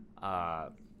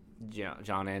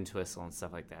John Entwistle and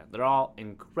stuff like that. They're all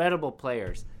incredible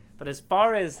players. But as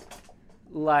far as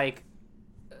like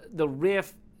the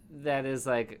riff that is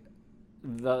like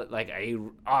a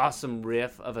awesome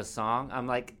riff of a song, I'm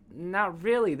like, not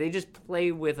really. They just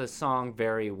play with a song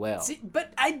very well. See,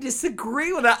 but I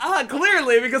disagree with that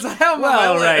clearly because I have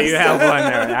well, on my right, list. you have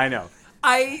one there. I know.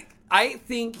 I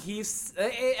think he's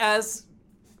as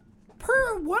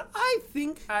per what I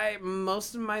think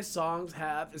most of my songs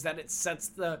have is that it sets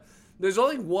the. There's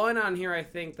only one on here I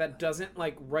think that doesn't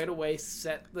like right away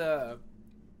set the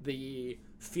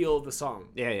feel of the song.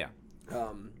 Yeah.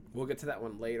 We'll get to that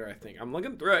one later, I think. I'm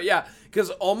looking through it, yeah, because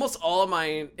almost all of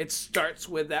mine, it starts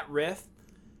with that riff,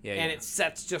 and it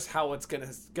sets just how it's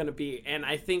gonna be. And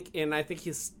I think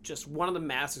he's just one of the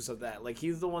masters of that. Like,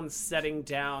 he's the one setting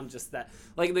down just that.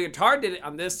 Like, the guitar did it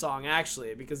on this song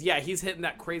actually, because he's hitting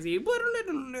that crazy.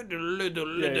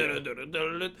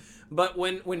 But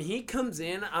when he comes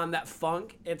in on that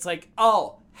funk, it's like,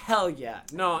 oh hell yeah!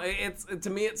 No, it's to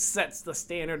me it sets the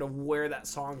standard of where that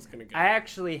song's gonna go. I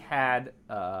actually had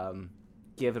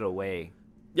 "Give It Away."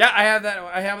 Yeah, I have that.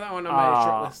 I have that one on my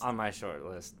short list. On my short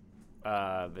list.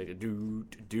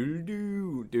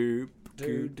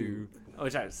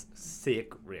 Which is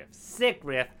sick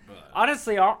riff.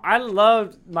 Honestly, I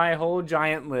loved my whole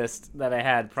giant list that I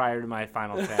had prior to my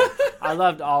final 10. I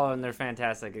loved all of them. They're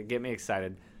fantastic. It get me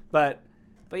excited. But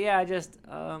yeah, I just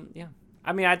yeah.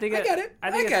 I mean, I think I get it.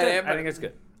 I think it's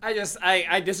good.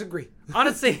 I disagree.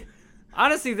 Honestly,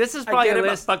 this is probably a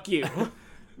list. Fuck you.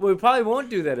 We probably won't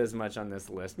do that as much on this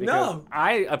list because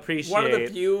I appreciate one of the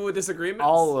few disagreements.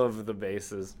 All of the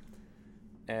bases,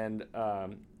 and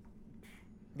the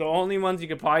only ones you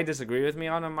could probably disagree with me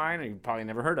on mine, you probably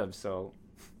never heard of, so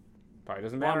probably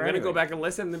doesn't matter. I'm gonna go back and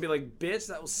listen and then be like, "Bitch,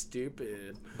 that was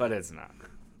stupid." But it's not.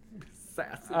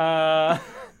 Sassy.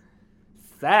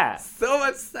 Sass. So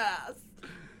much sass.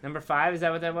 Number 5, is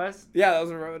that what that was? Yeah, that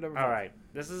was number 5. All right,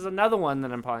 this is another one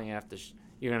that I'm probably gonna have to.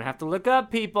 You're gonna have to look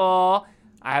up, people.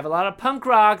 I have a lot of punk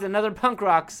rock. Another punk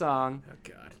rock song. Oh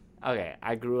God. Okay,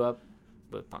 I grew up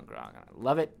with punk rock. I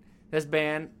love it. This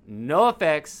band,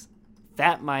 NoFX.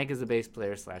 Fat Mike is the bass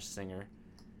player / singer.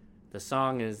 The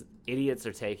song is "Idiots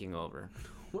Are Taking Over."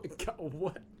 Oh my God,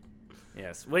 what?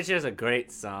 Yes, which is a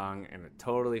great song and it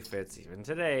totally fits even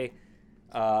today.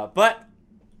 But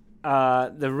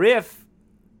the riff,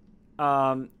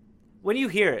 when you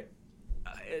hear it,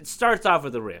 it starts off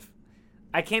with a riff.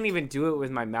 I can't even do it with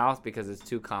my mouth because it's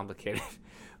too complicated.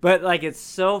 But like, it's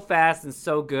so fast and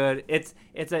so good. It's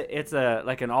a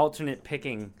like an alternate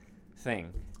picking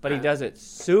thing. But he does it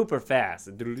super fast.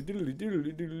 Like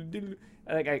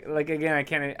again, I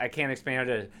can't explain how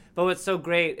to do it. But what's so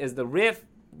great is the riff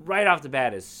right off the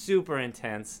bat is super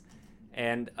intense,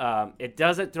 and it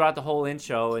does it throughout the whole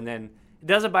intro, and then it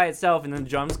does it by itself, and then the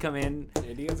drums come in.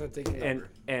 Idiots are taking over.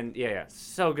 And yeah,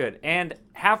 so good. And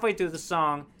halfway through the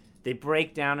song, they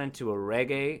break down into a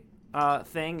reggae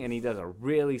thing, and he does a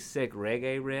really sick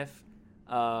reggae riff.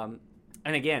 And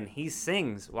again, he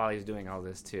sings while he's doing all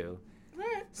this too.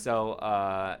 Right. So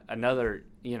another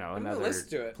listen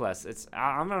to it. plus.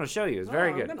 I'm gonna show you. It's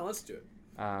very good. I'm gonna listen to it.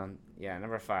 Yeah,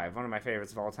 number 5, one of my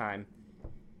favorites of all time.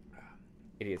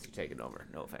 Idiots Are Taking Over.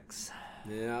 NoFX.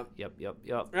 Yep. Yep.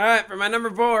 All right, for my number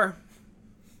 4.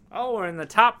 Oh, we're in the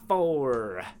top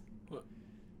 4.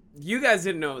 You guys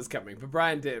didn't know it was coming, but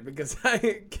Brian did because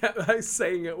I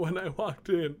sang it when I walked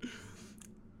in.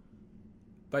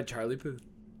 By Charlie Puth.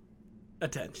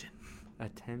 Attention.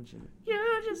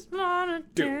 You just want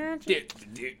attention.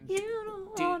 You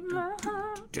don't want my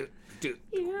heart. You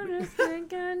just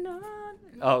think I know.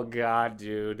 Oh God,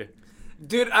 dude.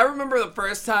 Dude, I remember the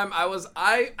first time I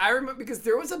remember because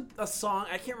there was a song,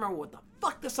 I can't remember what the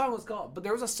fuck the song was called, but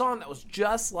there was a song that was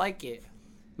just like it.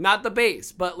 Not the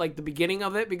bass, but like the beginning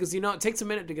of it, because it takes a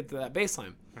minute to get to that bass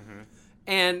line. Mm-hmm.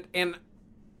 And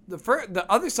the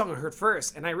other song I heard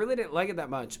first, and I really didn't like it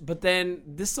that much. But then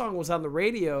this song was on the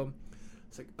radio.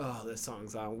 It's like, oh, this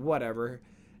song's on, whatever.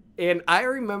 And I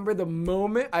remember the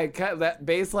moment that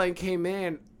bass line came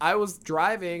in, I was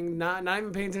driving, not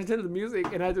even paying attention to the music,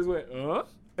 and I just went,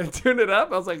 and turned it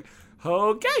up. I was like,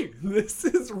 okay, this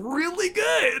is really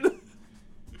good.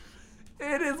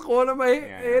 It is one of my.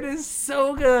 Yeah. It is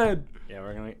so good.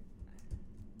 Yeah,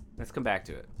 let's come back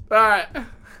to it. All right.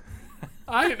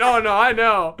 I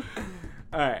know.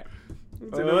 All right.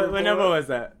 What number was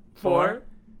that? 4.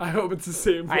 I hope it's the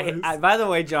same place. By the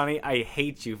way, Johnny, I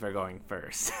hate you for going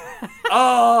first.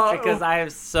 Oh, because I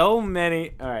have so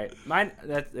many. All right, mine.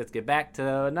 Let's get back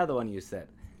to another one you said.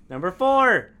 Number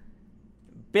 4,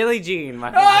 Billie Jean.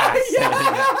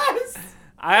 Yes.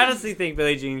 I honestly think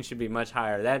Billie Jean should be much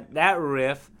higher. That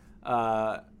riff,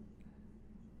 I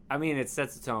mean, it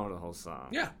sets the tone of the whole song.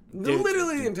 Yeah,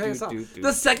 literally the entire song.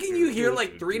 The second you hear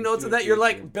like 3 notes of that, you're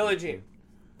like, Billie Jean.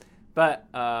 But,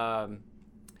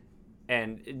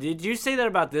 and did you say that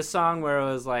about this song where it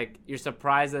was like, you're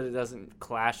surprised that it doesn't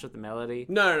clash with the melody?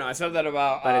 No, I said that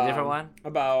about... But a different one?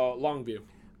 About Longview.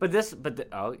 But this,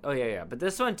 yeah. But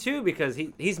this one too, because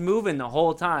he's moving the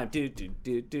whole time.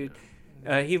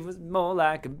 He was more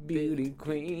like a beauty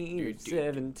queen,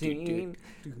 17.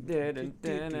 I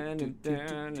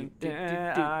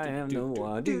am the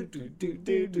one.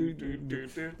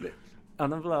 On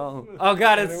the floor. Oh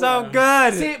God, it's so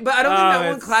good. See, but I don't think that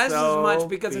one clashes as much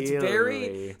because it's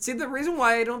very. See, the reason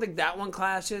why I don't think that one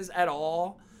clashes at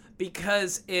all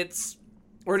because it's,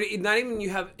 or not even you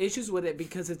have issues with it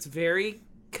because it's very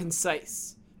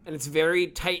concise and it's very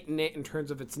tight knit in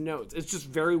terms of its notes. It's just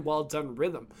very well done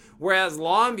rhythm. Whereas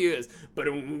Longview is,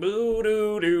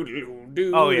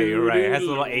 oh yeah, you're right. It has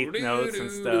little eighth notes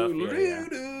and stuff. Yeah.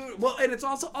 Well, and it's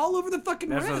also all over the fucking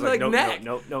That's rhythm, like neck.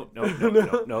 No.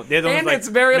 And it's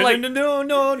very like no.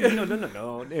 No, and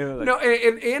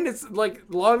it's like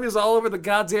Longview is all over the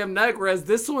goddamn neck, whereas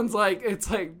this one's like it's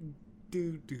like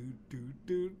do.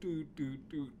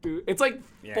 It's like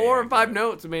 4 or 5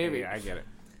 notes maybe. Yeah, I get it.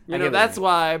 You know, that's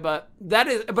why, but that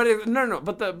is,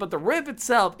 but the riff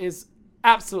itself is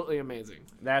absolutely amazing.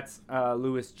 That's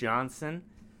Louis Johnson,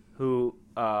 who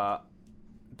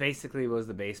basically was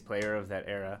the bass player of that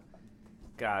era.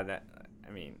 God,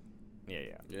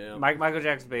 yeah. Michael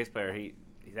Jackson's bass player. He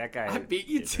that guy. I beat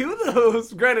you to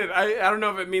those. Granted, I don't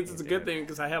know if it means it's a good thing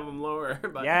because I have them lower.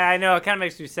 But. Yeah, I know. It kind of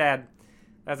makes me sad.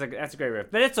 That's a great riff,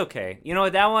 but it's okay. You know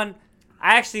what? That one,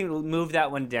 I actually moved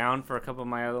that one down for a couple of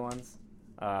my other ones.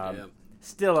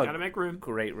 Still a gotta make room.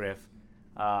 Great riff.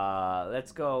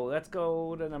 Let's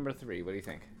go to number 3. What do you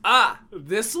think?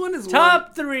 This one is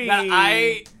top 3 that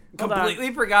I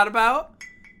completely forgot about.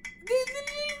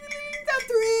 Top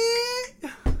 3.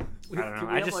 I don't know.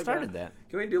 I just started that.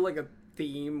 Can we do like a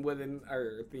theme within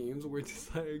our themes? We're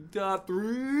just like top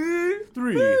 3.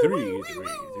 3.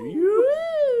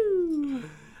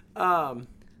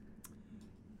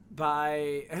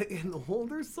 By an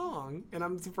older song, and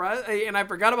I'm surprised, and I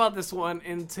forgot about this one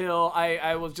until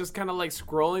I was just kind of like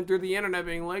scrolling through the internet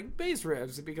being like bass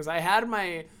riffs, because I had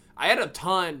a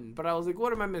ton, but I was like,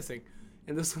 what am I missing?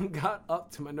 And this one got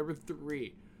up to my number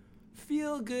 3.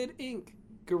 Feel Good Inc.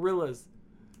 Gorillaz.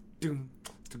 Doom.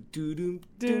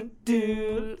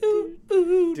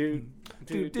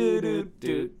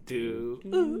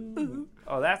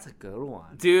 Oh, that's a good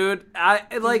one, dude. I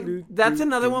like that's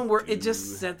another one where it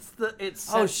just sets the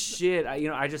oh shit!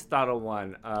 I just thought of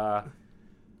one.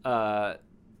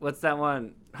 What's that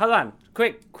one? Hold on,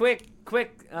 quick.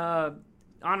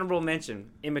 Honorable mention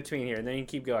in between here, and then you can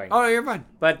keep going. Oh, no, you're fine.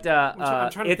 But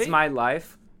I'm trying to It's think. My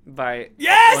Life by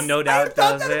Yes, No Doubt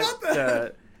does it.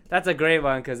 That. That's a great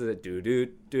one because of the do.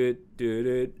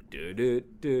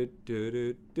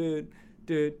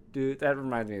 That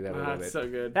reminds me of that a little bit. That's so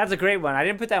good. That's a great one. I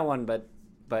didn't put that one, but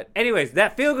anyways,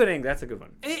 that Feel Good Inc. That's a good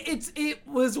one. It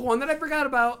was one that I forgot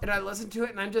about, and I listened to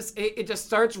it, and I'm just it just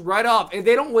starts right off. And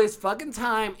they don't waste fucking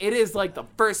time. It is like the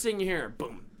first thing you hear,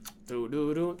 boom,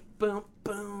 boom,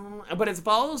 boom. But it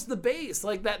follows the bass,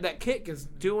 like that kick is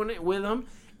doing it with them,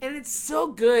 and it's so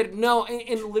good. No,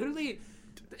 and literally,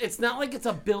 it's not like it's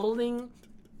a building.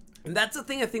 And that's the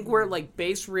thing I think where like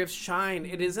bass riffs shine.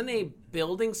 It isn't a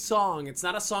building song. It's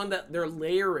not a song that they're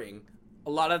layering. A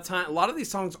lot of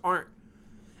these songs aren't.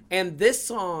 And this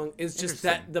song is just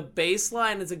that the bass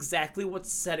line is exactly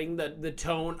what's setting the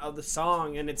tone of the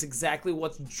song, and it's exactly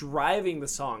what's driving the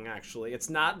song. Actually,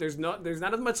 it's not there's not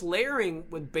as much layering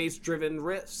with bass driven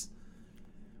riffs,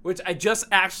 which I just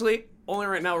actually only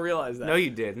right now realized that. No, you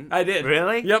didn't. I did.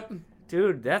 Really? Yep.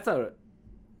 Dude,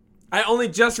 I only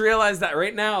just realized that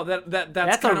right now.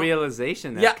 That's a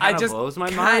realization that blows my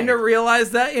mind. I kind of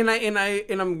realized that,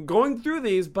 and I'm going through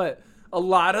these, but a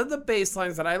lot of the bass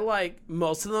lines that I like,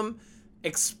 most of them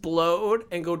explode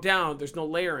and go down. There's no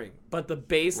layering, but the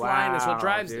bass line is what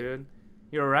drives it.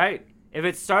 You're right. If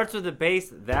it starts with the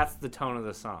bass, that's the tone of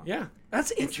the song. Yeah,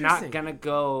 that's interesting. It's not gonna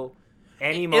go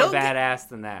any more badass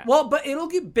than that. Well, but it'll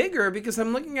get bigger because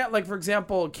I'm looking at, like, for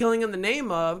example, Killing in the Name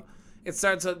of. It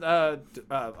starts at, I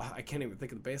can't even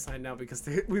think of the bass line now because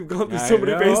we've gone through so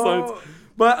many bass lines.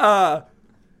 But,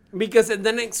 because it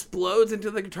then explodes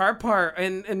into the guitar part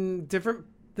and different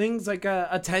things like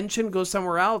attention goes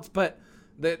somewhere else. But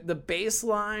the bass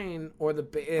line or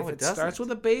if it starts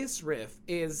with a bass riff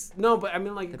is, no, but I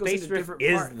mean like it goes into different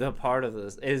parts. Is the part of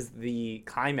this, is the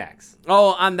climax. Oh,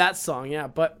 on that song, yeah.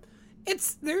 But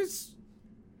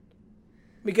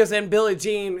because then Billie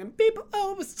Jean, and people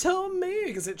always tell me,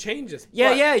 because it changes.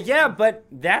 Yeah, but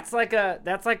that's like a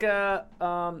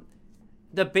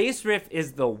the bass riff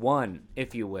is the one,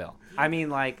 if you will. I mean,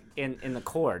 like in the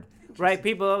chord, right?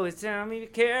 People always tell me, be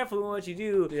careful what you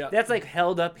do. Yeah. That's like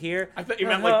held up here. I thought you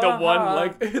meant like the one,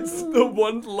 like it's the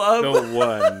one love. The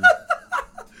one.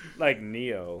 Like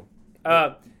Neo.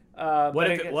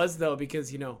 What if it was though?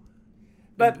 Because,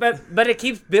 But it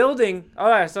keeps building. All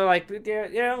right, so like what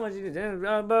you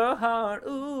do? Heart,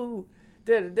 ooh,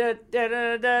 da da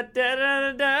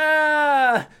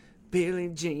da. Billie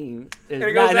Jean. And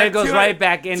it goes right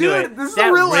back into it. Dude, this is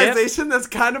a realization that's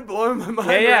kind of blowing my mind.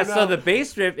 Yeah. Right now. So the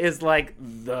bass riff is like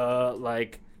it's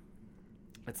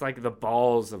like the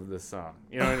balls of the song.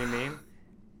 You know what I mean?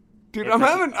 Dude, It's I'm like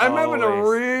having a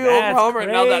always. real That's problem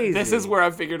right now that this crazy. is where I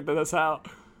figured this out.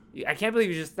 I can't believe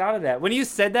you just thought of that. When you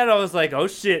said that, I was like, "Oh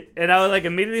shit!" And I was like,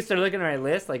 immediately started looking at my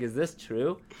list. Like, is this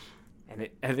true? And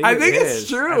I think it's is.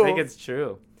 true. I think it's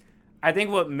true. I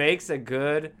think what makes a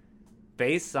good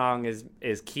bass song is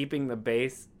keeping the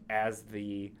bass as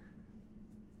the.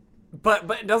 But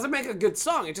it doesn't make a good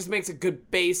song. It just makes a good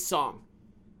bass song.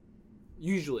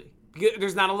 Usually. Because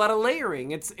there's not a lot of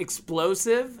layering. It's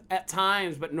explosive at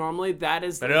times, but normally that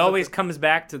is... But it always comes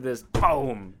back to this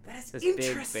boom. That's this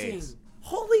interesting. big bass.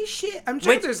 Holy shit. I'm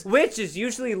sure Which is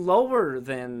usually lower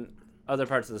than other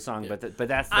parts of the song, but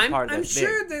that's the part that's I'm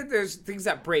sure big. that there's things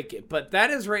that break it, but that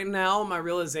is right now my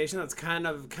realization that's kind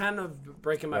of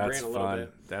breaking my brain a little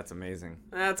bit. That's amazing.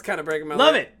 That's kind of breaking my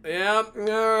Love brain. it. Yeah.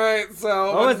 All right.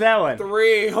 So What was that one?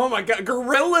 3. Oh my god.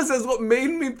 Gorillas is what made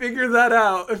me figure that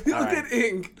out. If you All look right. at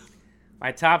Ink.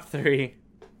 My top 3,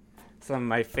 some of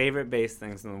my favorite bass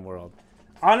things in the world.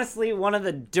 Honestly, one of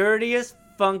the dirtiest,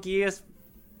 funkiest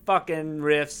fucking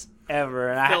riffs ever.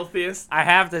 And Filthiest. I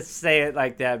have to say it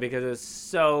like that because it's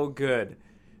so good.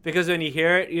 Because when you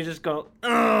hear it, you just go,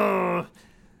 ugh.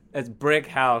 It's Brick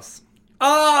House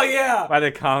Oh yeah. by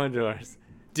the Commodores.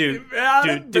 Dude,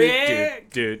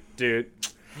 dude.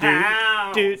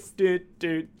 House.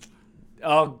 Dude.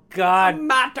 Oh, God.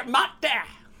 Mata.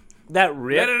 That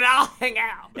riff. Let it all hang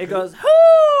out. It goes,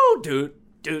 whoo, dude.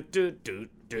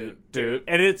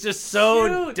 And it's just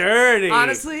so Dude. dirty.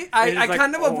 Honestly, I It's like,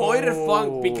 kind of avoided funk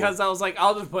oh. because I was like,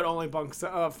 I'll just put only funk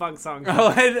songs.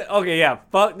 Oh, okay, yeah.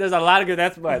 Fuck, there's a lot of good.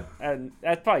 That's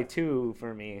probably 2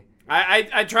 for me.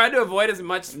 I tried to avoid as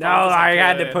much. No, I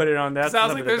had to put it on. That's I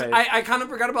was like, number I kind of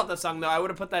forgot about the song though. I would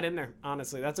have put that in there.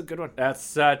 Honestly, that's a good one. That's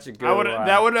such a good I would one.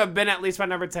 that would have been at least my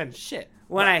number 10. Shit.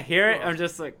 When I hear it, I'm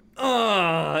just like,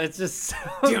 oh, it's just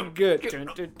so good. And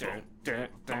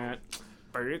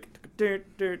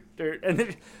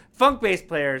the funk bass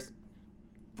players,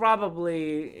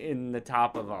 probably in the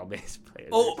top of all bass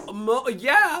players.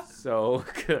 Yeah. So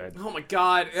good. Oh my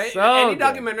god. So Any good.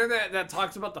 documentary that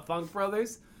talks about the Funk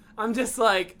Brothers, I'm just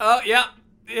like, oh yeah.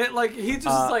 Like he's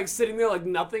just like sitting there like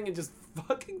nothing and just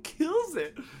fucking kills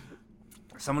it.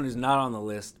 Someone who's not on the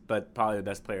list, but probably the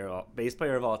best bass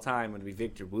player of all time would be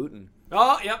Victor Wooten,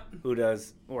 Oh, yep. who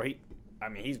does,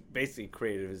 he's basically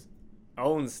created his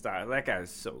own style. That guy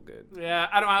is so good. Yeah,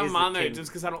 I don't have He's him the on there king.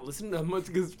 just because I don't listen to him much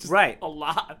because it's just Right. a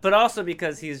lot. But also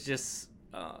because he's just,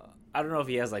 I don't know if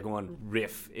he has like one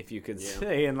riff, if you could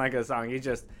say, in like a song. He's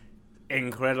just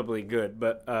incredibly good.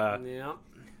 But Yeah.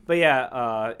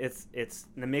 it's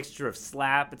the mixture of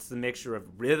slap. It's the mixture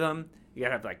of rhythm. You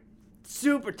gotta have like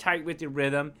super tight with your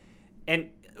rhythm,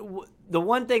 and the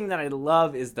one thing that I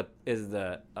love is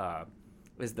the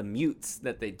mutes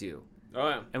that they do. Oh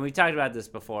yeah. And we talked about this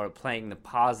before, playing the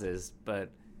pauses, but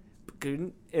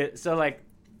so like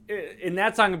in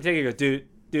that song in particular, it goes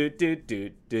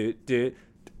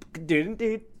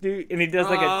do, and he does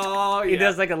like he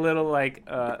does like a little like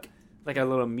a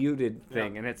little muted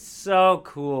thing, and it's so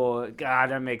cool. God,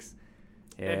 that makes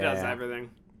It does everything.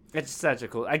 It's such a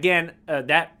cool.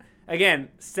 That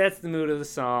sets the mood of the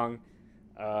song.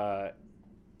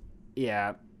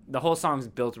 Yeah, the whole song's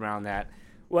built around that.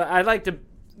 Well, I'd like to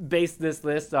base this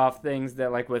list off things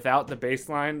that, like, without the bass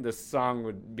line, the song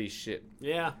would be shit.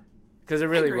 Yeah. Because it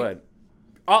really agree. would.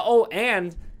 Oh,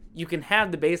 and you can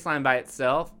have the bass line by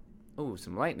itself. Oh,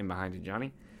 some lightning behind you,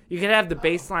 Johnny. You could have the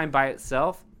bass line by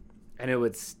itself, and it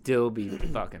would still be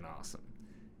fucking awesome.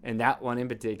 And that one in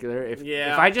particular, if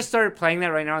I just started playing that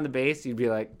right now on the bass, you'd be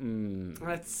like,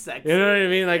 That's sexy. You know what I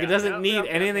mean? Like, it doesn't Yep, need yep,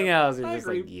 anything yep. else. You're I just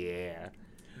agree. like, yeah.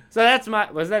 So that's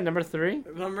was that number 3?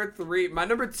 Number 3. My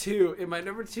number 2. And my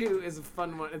number 2 is a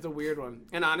fun one. It's a weird one.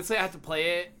 And honestly, I have to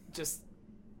play it just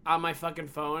on my fucking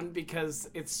phone because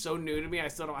it's so new to me. I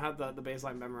still don't have the bass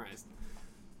line memorized.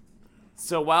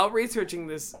 So while researching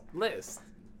this list,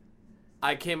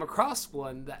 I came across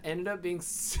one that ended up being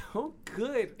so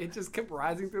good. It just kept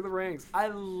rising through the ranks. I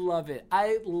love it.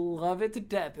 I love it to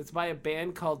death. It's by a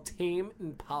band called Tame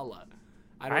Impala.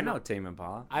 I know Tame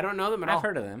Impala. I don't know them at all. I've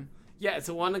heard of them. Yeah, it's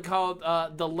a one called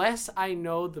The Less I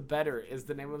Know, The Better is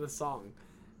the name of the song.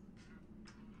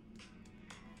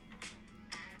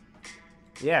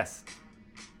 Yes.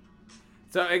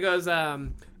 So it goes, I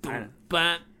know that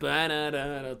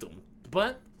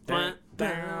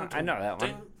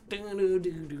one.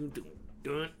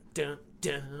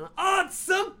 Oh, it's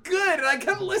so good. And I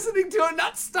kept listening to it,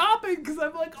 not stopping, because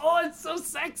I'm like, oh, it's so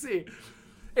sexy.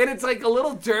 And it's like a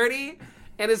little dirty.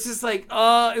 And it's just like,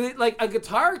 like a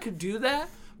guitar could do that,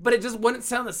 but it just wouldn't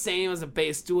sound the same as a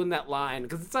bass doing that line.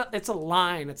 Because it's a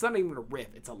line. It's not even a riff.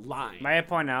 It's a line. May I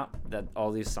point out that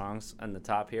all these songs on the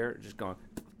top here are just going.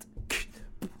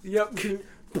 Yep.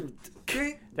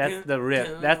 That's the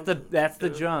riff. That's the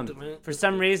drum. For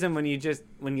some reason, when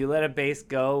you let a bass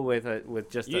go with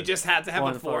you just had to have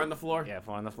a 4 on the floor. Yeah,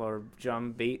 4 on the floor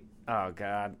drum beat. Oh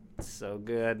god, so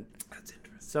good. That's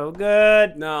interesting. So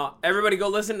good. No, everybody go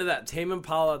listen to that Tame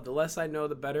Impala. The less I know,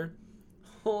 the better.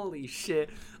 Holy shit!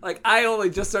 Like I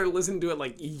only just started listening to it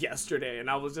like yesterday, and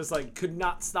I was just like could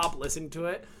not stop listening to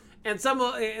it. And some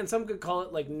could call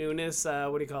it like newness.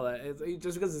 What do you call it?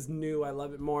 Just because it's new, I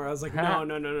love it more. I was like,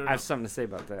 no. I have something to say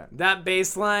about that. That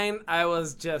bass line, I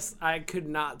could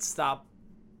not stop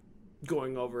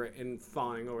going over it and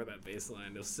falling over that bass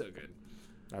line. It was so good.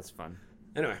 That's fun.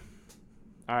 Anyway.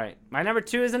 All right. My number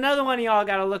 2 is another one y'all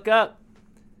got to look up.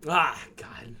 Ah,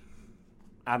 God.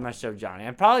 I'm going to show Johnny.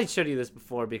 I probably showed you this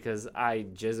before because I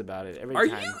jizz about it every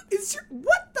time.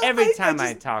 What the? Every time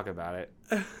I talk about it.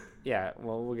 Yeah,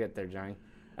 well, we'll get there, Johnny.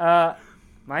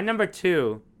 My number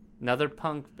 2, another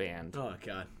punk band. Oh,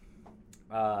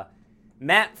 God.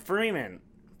 Matt Freeman,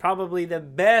 probably the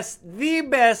best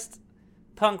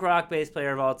punk rock bass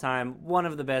player of all time. One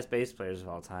of the best bass players of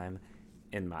all time,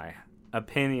 in my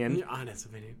opinion. Your honest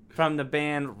opinion. From the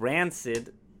band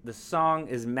Rancid. The song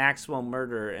is Maxwell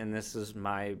Murder, and this is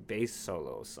my bass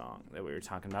solo song that we were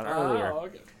talking about earlier. Oh,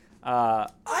 okay.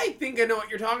 I think I know what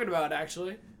you're talking about,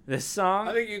 actually. This song,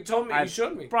 I think you told me. You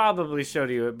showed me. Probably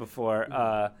showed you it before.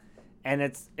 And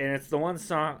it's the one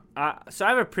song. So I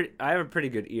have a pretty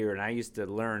good ear, and I used to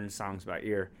learn songs by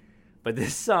ear. But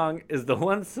this song is the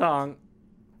one song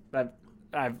that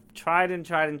I've tried and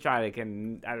tried and tried.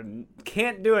 I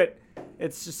can't do it.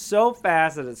 It's just so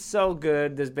fast and it's so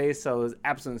good. This bass solo is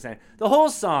absolutely insane. The whole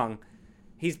song,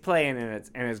 he's playing and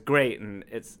it's great and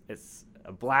it's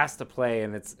a blast to play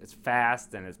and it's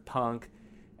fast and it's punk.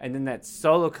 And then that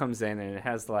solo comes in and it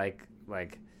has I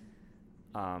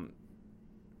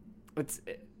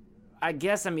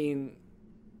guess, I mean,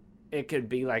 it could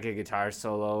be like a guitar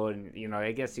solo and,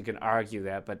 I guess you can argue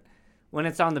that, but when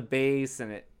it's on the bass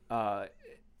and it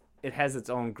has its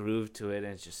own groove to it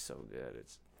and it's just so good.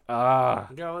 You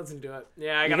gotta listen to it.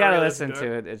 Yeah, you gotta listen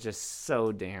to it. It's just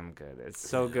so damn good. It's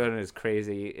so good and it's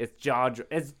crazy. It's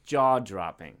jaw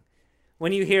dropping.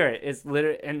 When you hear it, it's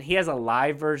literally, and he has a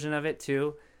live version of it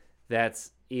too.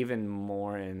 That's even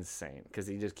more insane because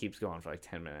he just keeps going for like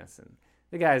 10 minutes and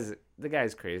the guy's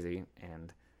crazy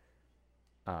and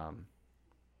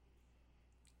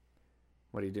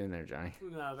what are you doing there, Johnny?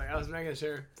 Nothing. I was making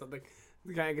sure something.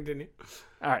 We can continue.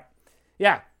 All right,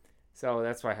 yeah. So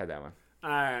that's why I had that one. All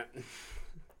right.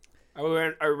 Are we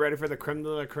ready for the creme de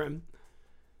la creme?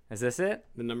 Is this it?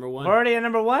 The number 1. Already at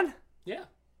number 1? Yeah.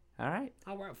 All right.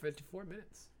 Oh, we're at 54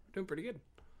 minutes. Doing pretty good.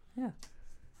 Yeah.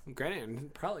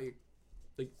 Granted, probably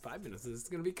like 5 minutes is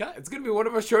going to be cut. It's going to be one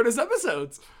of our shortest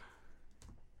episodes.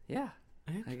 Yeah,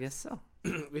 I guess so.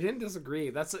 We didn't disagree.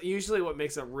 That's usually what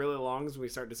makes it really long is when we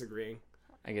start disagreeing.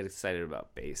 I get excited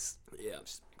about bass. Yeah. It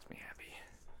just makes me happy.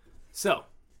 So,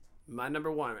 my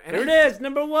number 1. And there it is,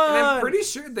 number 1. And I'm pretty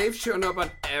sure they've shown up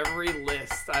on every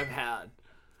list I've had.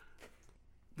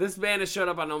 This band has showed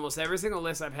up on almost every single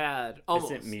list I've had.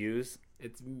 Almost. Is it Muse?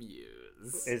 It's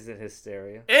Muse. Is it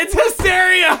Hysteria? It's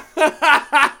Hysteria!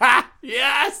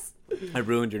 Yes! I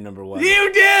ruined your number 1.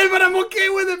 You did, but I'm okay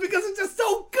with it because it's just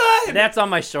so good! That's on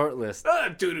my short list.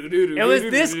 It was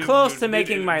this close to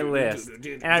making my list. And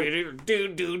then that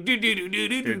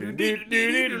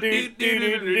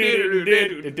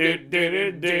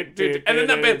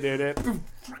band...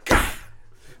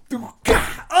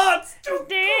 Oh, it's too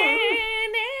good!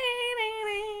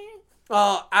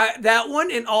 That one,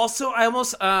 and also, I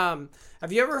almost... have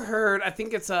you ever heard... I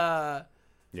think it's...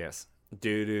 Yes.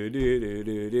 No.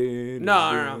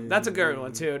 That's a good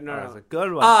one too. No. That's a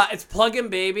good one. It's Plugin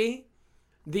Baby.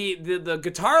 The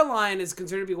guitar line is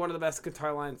considered to be one of the best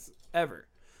guitar lines ever,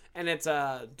 and it's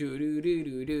I don't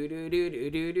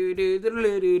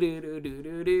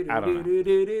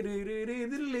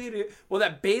know. Well,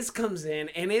 that bass comes in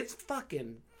and it's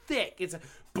fucking thick. It's a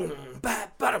boom,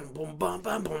 boom, boom,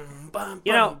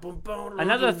 boom.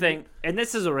 Another thing, and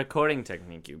this is a recording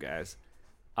technique, you guys.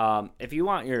 If you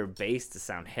want your bass to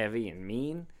sound heavy and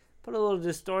mean, put a little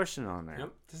distortion on there.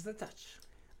 Yep, just a touch.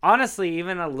 Honestly,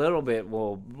 even a little bit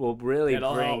will really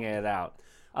bring it out.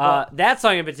 Well, that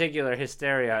song in particular,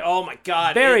 Hysteria. Oh my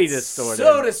god, very it's distorted.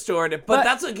 So distorted, but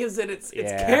that's what gives it its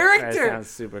character. That sounds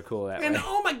super cool that and way.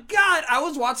 Oh my god, I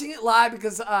was watching it live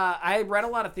because I read a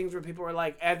lot of things where people were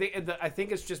like, I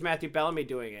think it's just Matthew Bellamy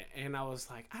doing it, and I was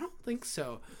like, I don't think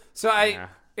so. So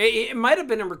it might have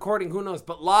been a recording, who knows?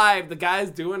 But live, the guy's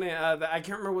doing it. I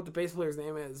can't remember what the bass player's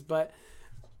name is, but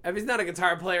if he's not a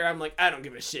guitar player, I'm like, I don't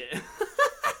give a shit.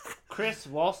 Chris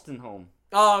Wolstenholme.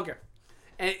 Oh, okay.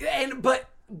 But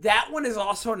that one is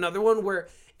also another one where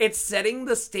it's setting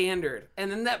the standard, and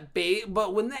then that bass.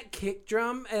 But when that kick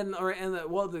drum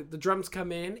the drums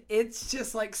come in, it's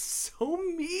just like so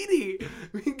meaty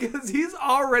because he's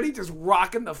already just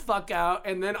rocking the fuck out,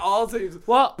 and then also.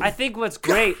 Well, I think what's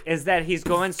great is that he's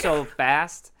going so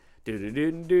fast, and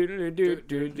then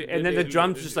the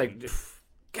drums just like.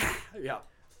 Yeah.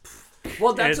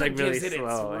 Well, that's what like really gives it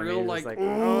slow, its real like,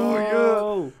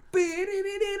 oh yeah.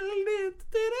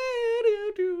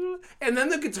 And then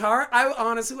the guitar, I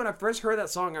honestly, when I first heard that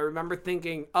song, I remember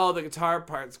thinking, oh, the guitar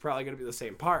part's probably going to be the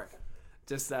same part.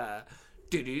 Just, yeah.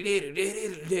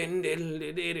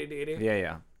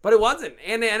 But it wasn't.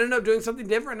 And it ended up doing something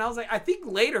different. And I was like, I think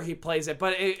later he plays it,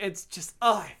 but it's just,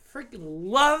 I freaking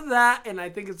love that. And I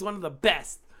think it's one of the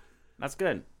best. That's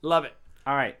good. Love it.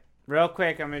 All right. Real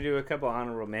quick, I'm going to do a couple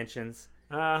honorable mentions.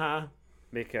 Uh-huh.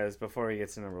 Because before we get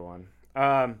to number one.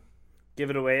 Give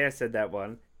It Away, I said that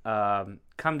one.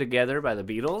 Come Together by the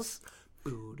Beatles.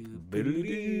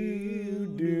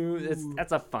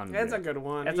 That's a fun riff. That's a good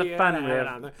one. That's a fun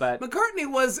riff. But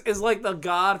McCartney is like the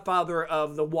godfather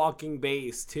of the walking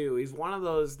bass, too. He's one of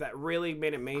those that really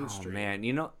made it mainstream. Oh, man.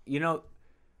 You know,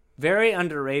 very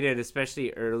underrated,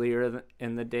 especially earlier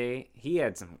in the day. He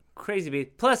had some crazy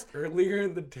beats. Plus, earlier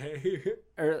in the day, in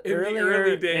the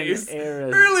early days,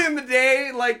 early in the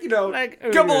day, like a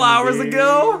couple hours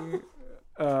ago.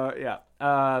 Yeah.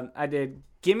 I did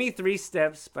 "Gimme 3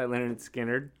 Steps" by Leonard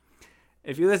Skinner.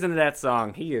 If you listen to that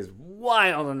song, he is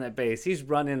wild on that bass. He's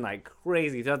running like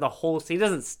crazy throughout the whole. He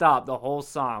doesn't stop the whole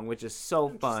song, which is so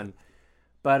fun.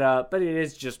 But it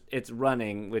is just, it's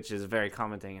running, which is a very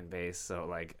common thing in bass. So,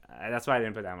 like, that's why I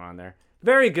didn't put that one on there.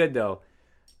 Very good, though.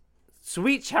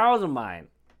 Sweet Child of Mine,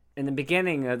 in the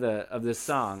beginning of this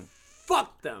song.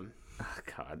 Fuck them. Oh,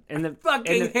 God.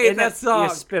 Hate that song.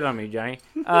 You spit on me, Johnny.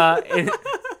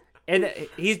 And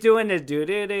he's doing this,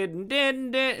 and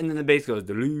then the bass goes,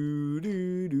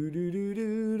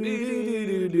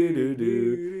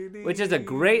 which is a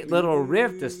great little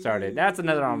riff to start it. That's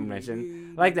another honorable mention.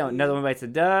 I like that one. Another One Bites the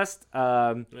Dust.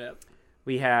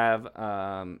 We have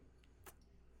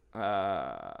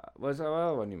what's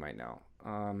one you might know?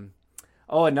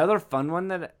 Another fun one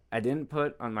that I didn't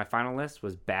put on my final list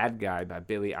was "Bad Guy" by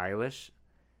Billie Eilish.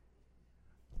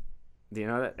 Do you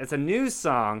know that? It's a new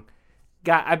song.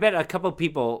 I bet a couple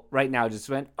people right now just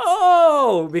went,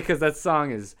 "Oh!" because that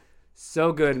song is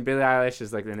so good, and Billie Eilish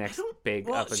is like the next big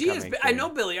up and coming thing. I know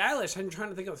Billie Eilish. I'm trying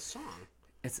to think of the song.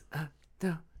 It's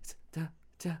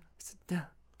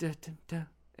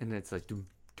and it's like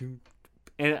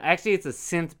and actually it's a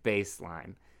synth bass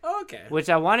line. Oh, okay. Which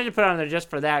I wanted to put on there just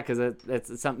for that because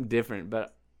it's something different,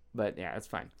 but yeah, it's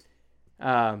fine.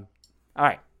 All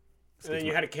right. And then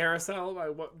you had a Carousel by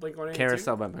what? Blink-182?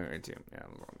 Carousel by Blink-182. Yeah,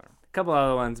 a couple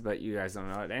other ones, but you guys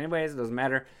don't know it. Anyways, it doesn't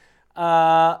matter.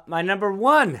 My number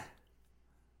one.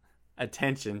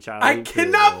 Attention, Charlie. I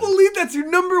cannot believe that's your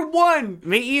number one.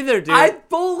 Me either, dude. I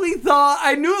fully thought,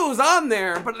 I knew it was on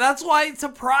there, but that's why it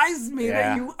surprised me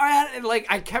that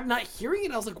I kept not hearing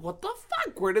it. I was like, what the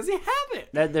fuck? Where does he have it?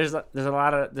 There's a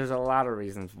lot of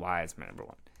reasons why it's my number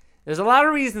one. There's a lot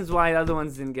of reasons why the other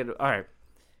ones didn't get it. All right.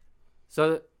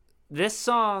 So this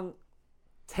song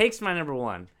takes my number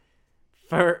one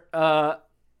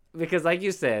because like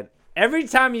you said, every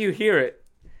time you hear it,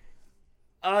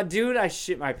 dude, I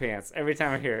shit my pants every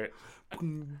time I hear it.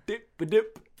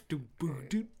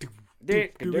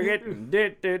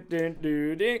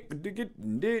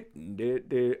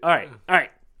 All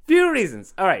right. Few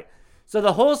reasons. All right. So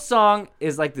the whole song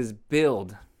is like this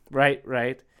build, right?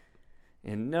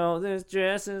 And no, this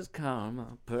dress is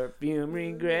karma, perfume,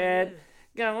 regret.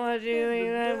 Got what you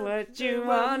need, what you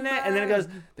want, and then it goes,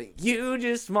 but you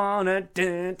just wanna.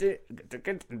 Yeah,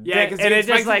 because and it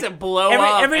just like to blow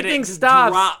up. Everything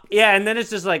stops. Drops. Yeah, and then it's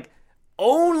just like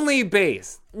only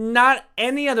bass, not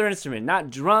any other instrument, not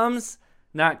drums,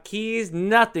 not keys,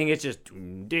 nothing. It's just,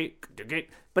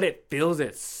 but it feels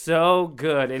it so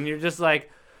good, and you're just like,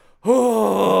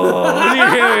 oh,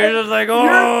 you're just like, oh.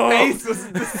 Your face was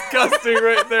disgusting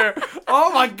right there.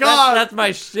 Oh my god. That's my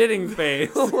shitting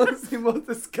face. That's the most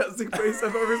disgusting face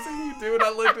I've ever seen you do, and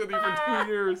I lived with you for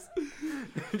 2 years.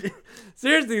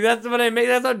 Seriously, that's what I make.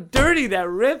 That's how dirty that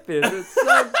riff is. It's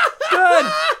so good.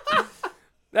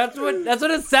 That's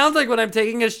what it sounds like when I'm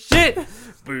taking a shit. It's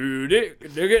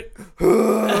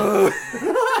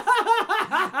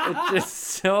just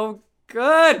so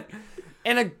good.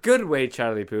 In a good way,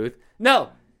 Charlie Puth. No,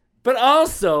 but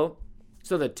also,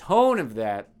 so the tone of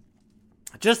that,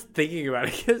 just thinking about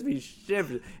it gives me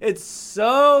shivers. It's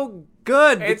so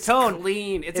good. It's the tone.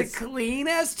 Clean. It's a clean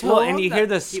ass tone. Well, and you hear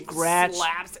the scratch.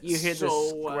 You hear the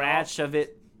scratch of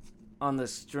it on the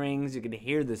strings. You could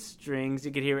hear the strings.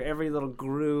 You could hear every little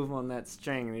groove on that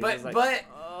string. And But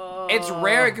it's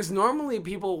rare because normally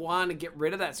people want to get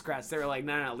rid of that scratch. They're like,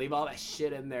 no, leave all that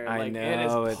shit in there. I Like,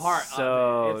 know, it is part so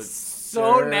of it. It's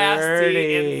so nasty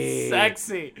dirty. and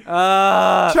sexy.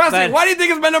 Trust me, why do you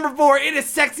think it's my number 4? It is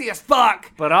sexy as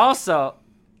fuck. But also,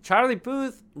 Charlie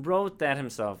Puth wrote that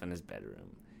himself in his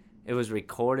bedroom. It was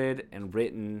recorded and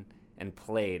written and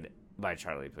played by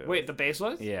Charlie Puth. Wait, the bass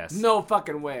was? Yes. No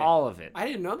fucking way. All of it. I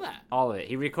didn't know that. All of it.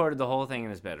 He recorded the whole thing in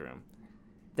his bedroom.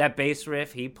 That bass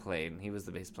riff, he played. He was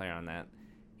the bass player on that.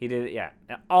 He did it, yeah.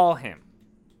 All him.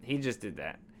 He just did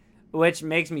that. Which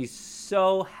makes me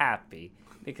so happy.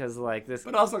 Because, like, this...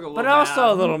 But also a little But mad.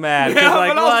 also a little mad. Yeah,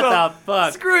 like, but what also, the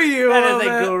fuck? Screw you. That is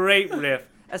a great riff.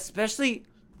 Especially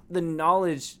the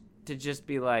knowledge to just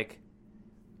be like,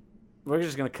 we're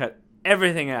just going to cut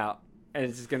everything out. And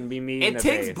it's just going to be me and the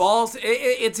takes bass. balls.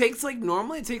 It takes, like,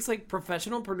 normally it takes, like,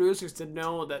 professional producers to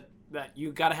know that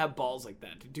you got to have balls like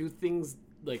that, to do things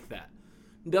like that.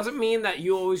 Doesn't mean that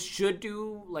you always should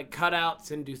do, like, cutouts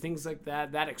and do things like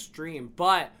that extreme.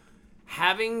 But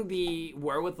having the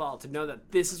wherewithal to know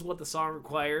that this is what the song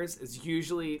requires is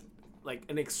usually, like,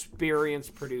 an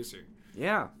experienced producer.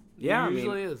 Yeah. Yeah, It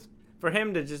usually is. For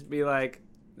him to just be like,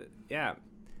 yeah,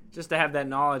 just to have that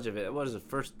knowledge of it. What is the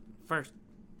first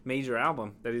major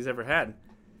album that he's ever had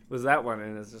was that one,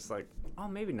 and it's just like, oh,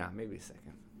 maybe not, maybe a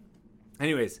second.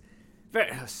 Anyways,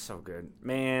 so good,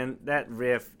 man. That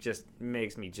riff just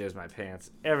makes me jizz my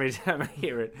pants every time I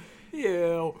hear it.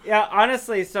 Yeah,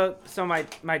 honestly. So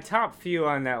my top few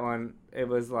on that one, it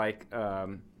was like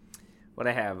what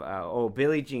I have.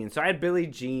 Billie Jean. So I had Billie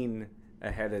Jean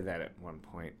ahead of that at one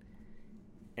point,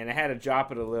 and I had to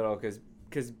drop it a little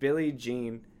because Billie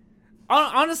Jean.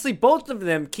 Honestly, both of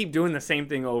them keep doing the same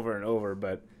thing over and over,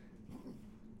 but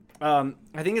I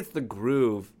think it's the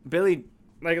groove. Billie,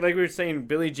 like we were saying,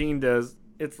 Billie Jean does.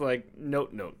 It's like no.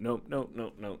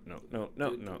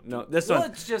 This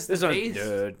one, it's just this the one.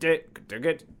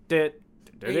 bass.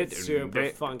 It's super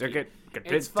funky.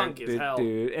 It's funky as hell.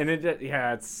 And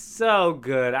it's so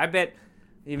good. I bet,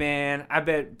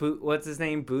 what's his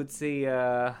name?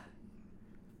 Bootsy.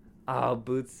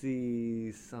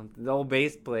 Bootsy something. The old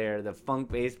bass player, the funk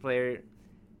bass player.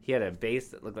 He had a bass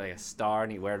that looked like a star,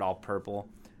 and he wore it all purple.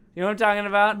 You know what I'm talking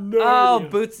about? No idea.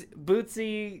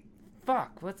 Bootsy.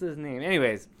 Fuck, what's his name?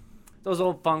 Anyways, those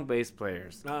old funk bass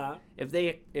players. If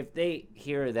they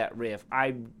hear that riff,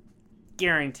 I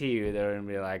guarantee you they're gonna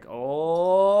be like,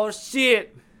 "Oh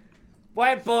shit,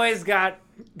 white boys got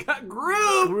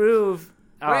groove."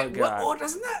 Oh Wait, god.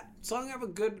 Doesn't that song have a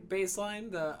good bass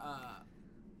line?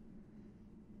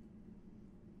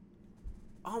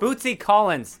 Bootsy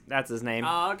Collins, that's his name.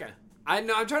 Oh, okay. I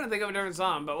know. I'm trying to think of a different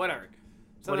song, but whatever.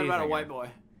 Something about a white boy.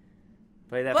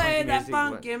 Play that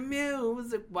funky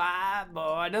music, white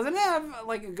boy. Doesn't it have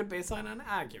like a good bass line on it?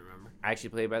 I can't remember. I actually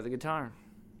played by the guitar.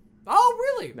 Oh,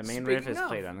 really? The main riff is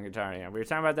played on the guitar. Yeah, we were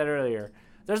talking about that earlier.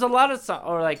 There's a lot of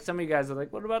or like some of you guys are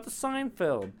like, what about the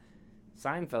Seinfeld?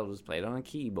 Seinfeld was played on a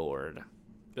keyboard.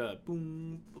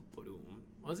 Boom, boom.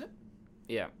 Was it?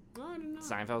 Yeah. Oh, I didn't know.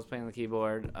 Seinfeld was playing on the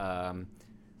keyboard.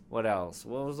 What else?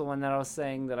 What was the one that I was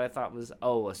saying that I thought was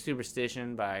a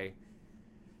Superstition by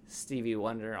Stevie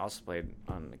Wonder, also played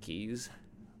on the keys.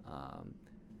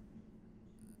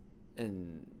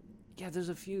 And yeah, there's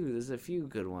a few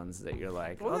good ones that you're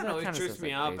like, Well, that that always kinda trips sounds me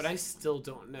like out, bass. but I still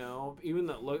don't know. Even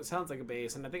though it sounds like a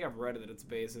bass, and I think I've read that it's a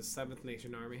bass. It's Seventh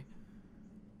Nation Army.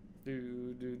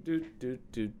 Do do do do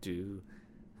do do.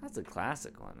 That's a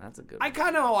classic one. That's a good one. I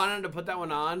kind of wanted to put that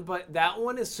one on, but that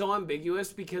one is so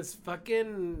ambiguous because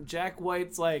fucking Jack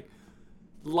White's like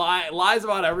lies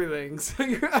about everything. So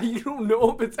you don't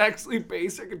know if it's actually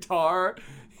bass or guitar,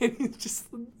 and he's just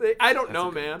I don't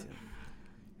know, man.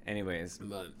 Anyways,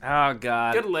 But oh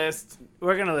god, good list.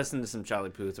 we're gonna listen to some Charlie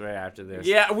Puth right after this.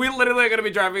 Yeah, we literally are gonna be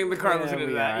driving in the car listening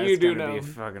to that. You do know. It's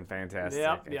gonna be fucking fantastic.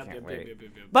 Yep, I can't wait. yep.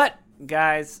 But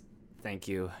guys, thank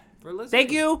you. For listening.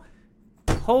 Thank you.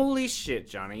 Holy shit,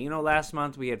 Johnny. You know, last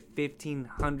month we had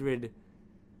 1,500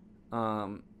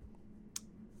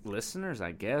 listeners,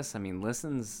 I guess. I mean,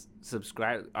 listens,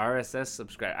 subscribe, RSS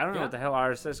subscribe. I don't know what the hell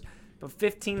RSS, but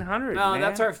 1,500, No, man.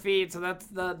 that's our feed. So that's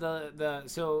the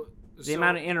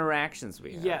amount of interactions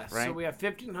we have, Yes, right? so we have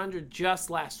 1,500 just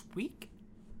last week,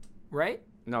 right?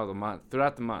 No, the month.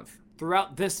 Throughout the month.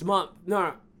 Throughout this month.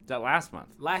 No, That last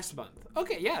month. last month.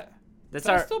 Okay, yeah. That's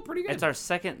still pretty good. It's our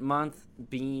second month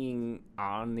being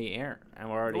on the air, and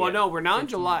we're already. Well, at no, we're now in 15.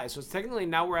 July, so it's technically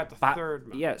now we're at the third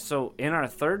month. Yeah, so in our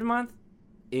third month,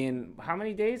 in how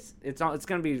many days? It's going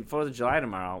to be 4th of July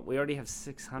tomorrow. We already have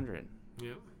 600.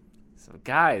 Yeah. So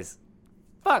guys,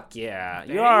 Fuck yeah.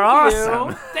 You Thank are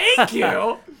awesome. Thank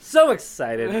you. So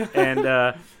excited.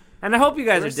 And I hope you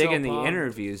guys We're are digging so the pumped.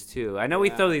 interviews, too. I know we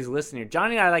Yeah. throw these lists in here.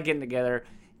 Johnny and I like getting together,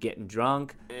 getting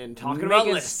drunk, And talking about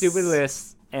making lists. stupid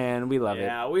lists, and we love it.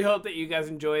 Yeah, we hope that you guys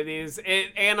enjoy these.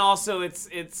 And also, it's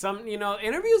some,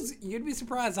 interviews, you'd be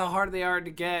surprised how hard they are to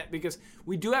get, because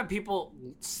we do have people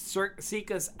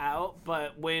seek us out,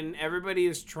 but when everybody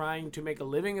is trying to make a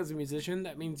living as a musician,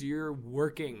 that means you're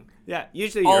working. Yeah,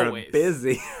 usually you're Always.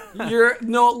 busy.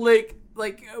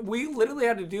 Like we literally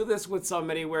had to do this with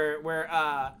somebody where it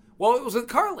was with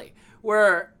Carly,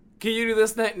 where, can you do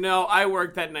this night? No, I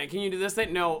work that night. Can you do this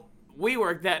night? No, we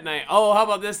work that night. Oh, how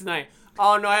about this night?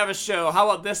 Oh, no, I have a show. How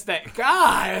about this night?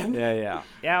 God. Yeah,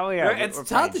 we are. It's We're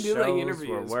tough playing to do, like, shows, interviews,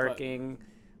 We're but- working,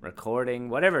 recording,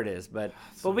 whatever it is. But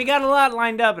we got a lot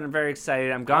lined up, and I'm very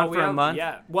excited. I'm gone for a month.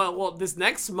 Yeah. Well, this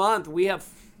next month we have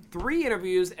 3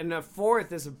 interviews, and the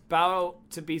 4th is about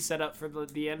to be set up for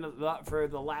the end of for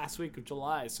the last week of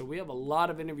July. So we have a lot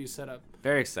of interviews set up.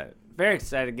 Very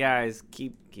excited, guys.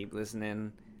 Keep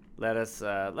listening. Let us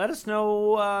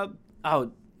know.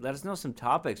 Let us know some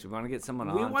topics. We want to get someone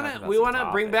on. We want to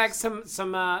bring back some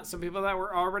people that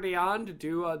were already on to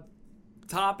do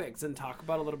topics and talk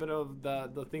about a little bit of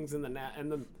the things in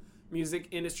the music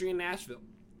industry in Nashville.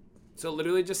 So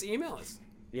literally just email us.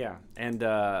 Yeah, and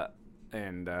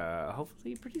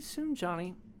hopefully pretty soon,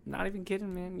 Johnny. Not even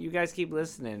kidding, man. You guys keep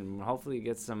listening. Hopefully you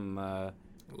get some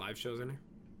Live shows in here.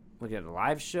 we'll get a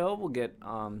live show. We'll get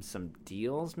some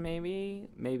deals, maybe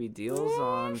deals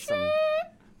on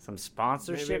some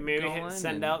sponsorship. Maybe going,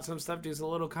 send and- out some stuff. Do a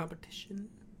little competition.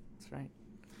 That's right.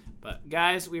 But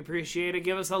guys, we appreciate it.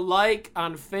 Give us a like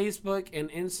on Facebook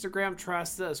and Instagram.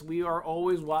 Trust us, we are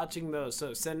always watching those.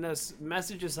 So send us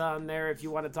messages on there if you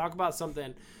want to talk about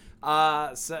something.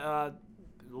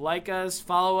 Like us,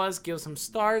 follow us, give some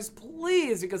stars,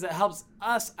 please, because it helps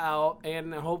us out,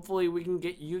 and hopefully we can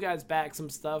get you guys back some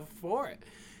stuff for it.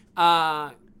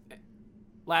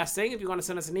 Last thing, if you want to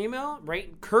send us an email,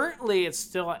 currently it's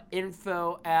still at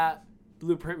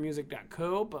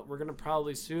info@blueprintmusic.co, but we're going to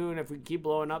probably soon, if we keep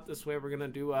blowing up this way, we're going to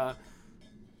do a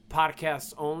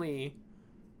podcast only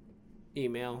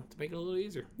email to make it a little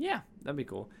easier. Yeah, that'd be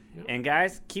cool. Yep. And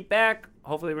guys, keep back.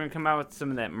 Hopefully, we're gonna come out with some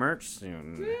of that merch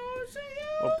soon.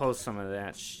 We'll post some of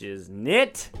that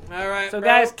shiznit. All right, So, bro.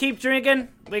 guys, keep drinking.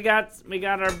 We got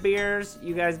our beers.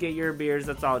 You guys get your beers.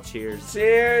 That's all. Cheers.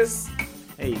 Cheers.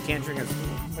 Hey, you can't drink at school.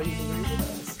 But you can read with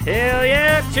us. Hell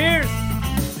yeah! Cheers.